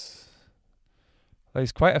was... Like,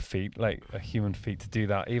 it's quite a feat, like a human feat to do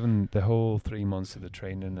that. Even the whole 3 months of the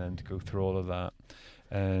training and to go through all of that.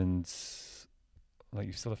 And like,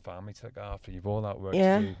 you've still a family to look after. You've all that work to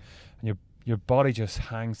do. And your body just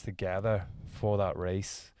hangs together for that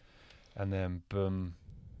race. And then, boom,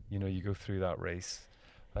 you know, you go through that race.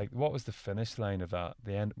 Like, what was the finish line of that?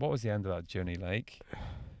 The end. What was the end of that journey like?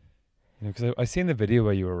 You know, because I seen the video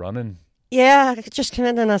where you were running. Yeah, I just came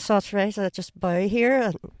in and I thought, right, I just bow here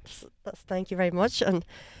and thank you very much. And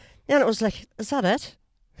then it was like, is that it?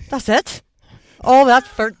 That's it? All that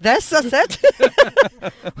for this? That's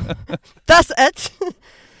it? That's it?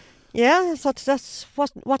 Yeah, I thought, that's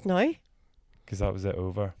what now? Because that was it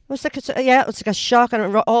over. It was like, it was like a shock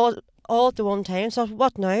and all at the one time. So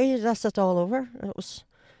what now? That's it all over. It was.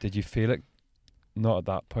 Did you feel it? Not at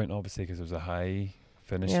that point, obviously, because it was a high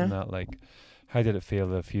finish in that, like... How did it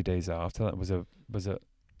feel a few days after that? Was it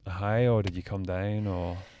a high, or did you come down,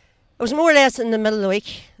 or? It was more or less in the middle of the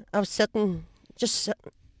week. I was sitting,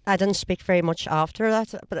 I didn't speak very much after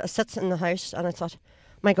that, but I sat in the house and I thought,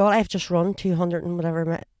 my God, I've just run 200 and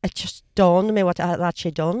whatever. It just dawned on me what I had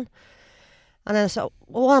actually done. And then I thought,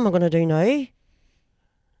 well, what am I going to do now? And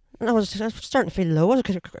I was starting to feel low.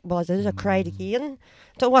 I cried again.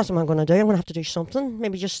 So what am I going to do? I'm going to have to do something.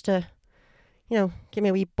 Maybe just to... You know, give me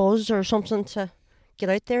a wee buzz or something to get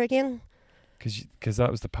out there again. Because that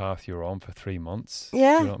was the path you were on for 3 months.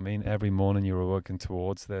 Yeah. Do you know what I mean? Every morning you were working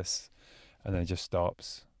towards this, and then it just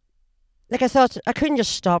stops. Like, I thought I couldn't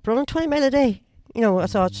just stop running 20 miles a day. You know, I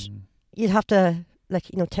thought you'd have to, like,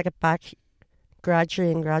 you know, take it back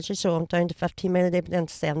gradually. So I'm down to 15 miles a day, but then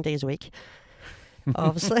 7 days a week,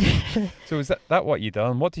 obviously. So was that what you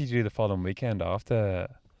done? What did you do the following weekend after?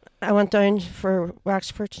 I went down for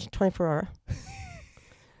Wexford 24 hour.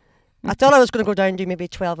 I thought I was going to go down and do maybe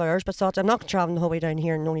 12 hours, but thought I'm not travelling the whole way down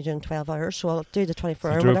here and only doing 12 hours, so I'll do the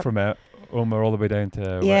 24 hours. You drove from Omagh all the way down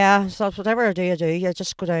to... Yeah, so whatever I do. I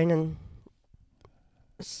just go down and...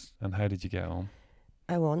 And how did you get home?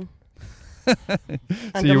 I won. So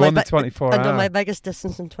you won the 24 hours? I done my biggest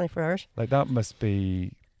distance in 24 hours. Like, that must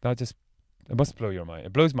be... It must blow your mind.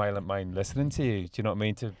 It blows my mind listening to you. Do you know what I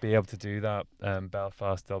mean? To be able to do that,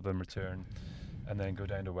 Belfast, Dublin return, and then go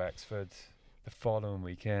down to Wexford the following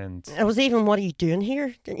weekend. It was even, what are you doing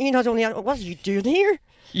here? You know, what are you doing here?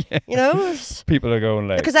 Yeah. You know? People are going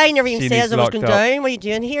like... Because I never even said I was going up. down. What are you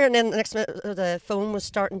doing here? And then the next minute the phone was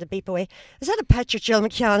starting to beep away. Is that a picture of Jill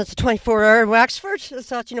McCann at the 24 hour in Wexford? I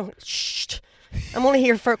thought, you know, shh. I'm only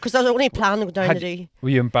here for... Because I was only planning to go down to do... Were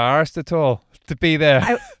you embarrassed at all to be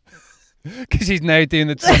there? Because he's now doing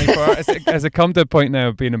the 24 hours. Has it come to a point now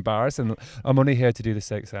of being embarrassed? And I'm only here to do the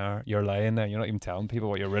 6 hour. You're lying there. You're not even telling people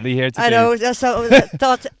what you're really here to do. I know. So I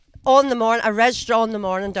thought on the morning, I registered on the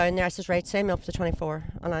morning down there. I said, right, sign me up for 24.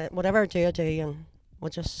 And whatever I do, and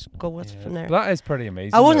we'll just go with from there. That is pretty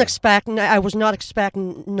amazing. I was not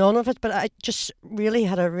expecting none of it, but I just really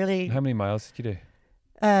had a really... How many miles did you do?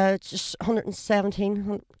 Just 117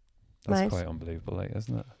 miles. That's quite unbelievable, like,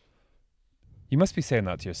 isn't it? You must be saying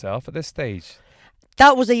that to yourself at this stage.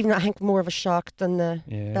 That was even, I think, more of a shock than the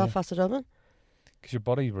Belfast to Dublin. Because your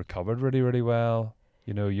body recovered really, really well.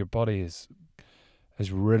 You know, your body has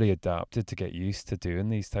really adapted to get used to doing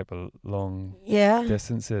these type of long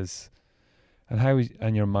distances.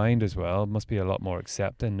 And your mind as well must be a lot more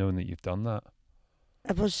accepting knowing that you've done that.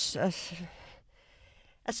 It was...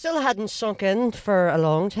 I still hadn't sunk in for a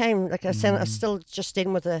long time. Like I said, I was still just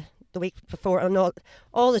dealing with the week before and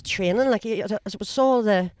all the training. Like it was all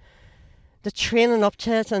the training up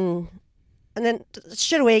to it, and then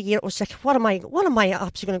straight away it was like, what am I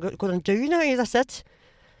absolutely going to do now? That's it.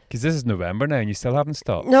 Because this is November now, and you still haven't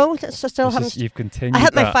stopped. No, I still haven't. You've continued. I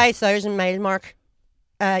hit my 5,000 mile mark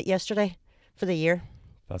yesterday for the year.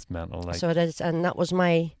 That's mental. Like. So it is, and that was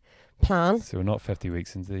my plan. So we're not 50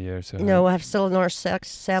 weeks into the year. So no, I have still another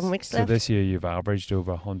 7 weeks left. So this year you've averaged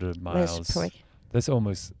over 100 miles. This is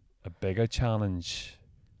almost a bigger challenge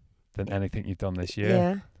than anything you've done this year.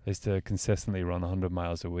 Yeah. Is to consistently run 100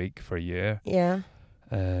 miles a week for a year. Yeah.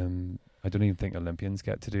 I don't even think Olympians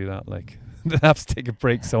get to do that. Like, they have to take a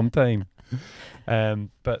break sometime.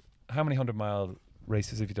 But how many 100-mile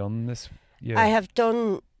races have you done this year? I have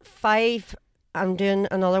done 5. I'm doing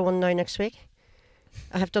another one now next week.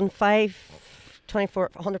 I have done 5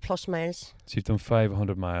 100 plus miles. So you've done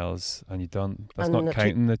 500 miles, and you've done, that's not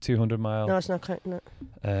counting the 200 mile. No, it's not counting it.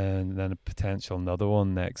 And then a potential another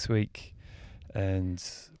one next week. And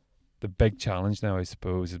the big challenge now, I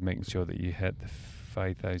suppose, is making sure that you hit the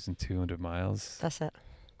 5,200 miles. That's it.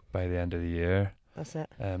 By the end of the year. That's it.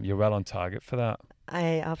 You're well on target for that.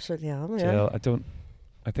 I absolutely am, Jill,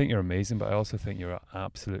 I think you're amazing, but I also think you're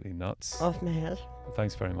absolutely nuts. Off my head.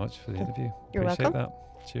 Thanks very much for the interview. You're Appreciate welcome.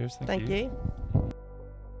 that. Cheers. Thank you.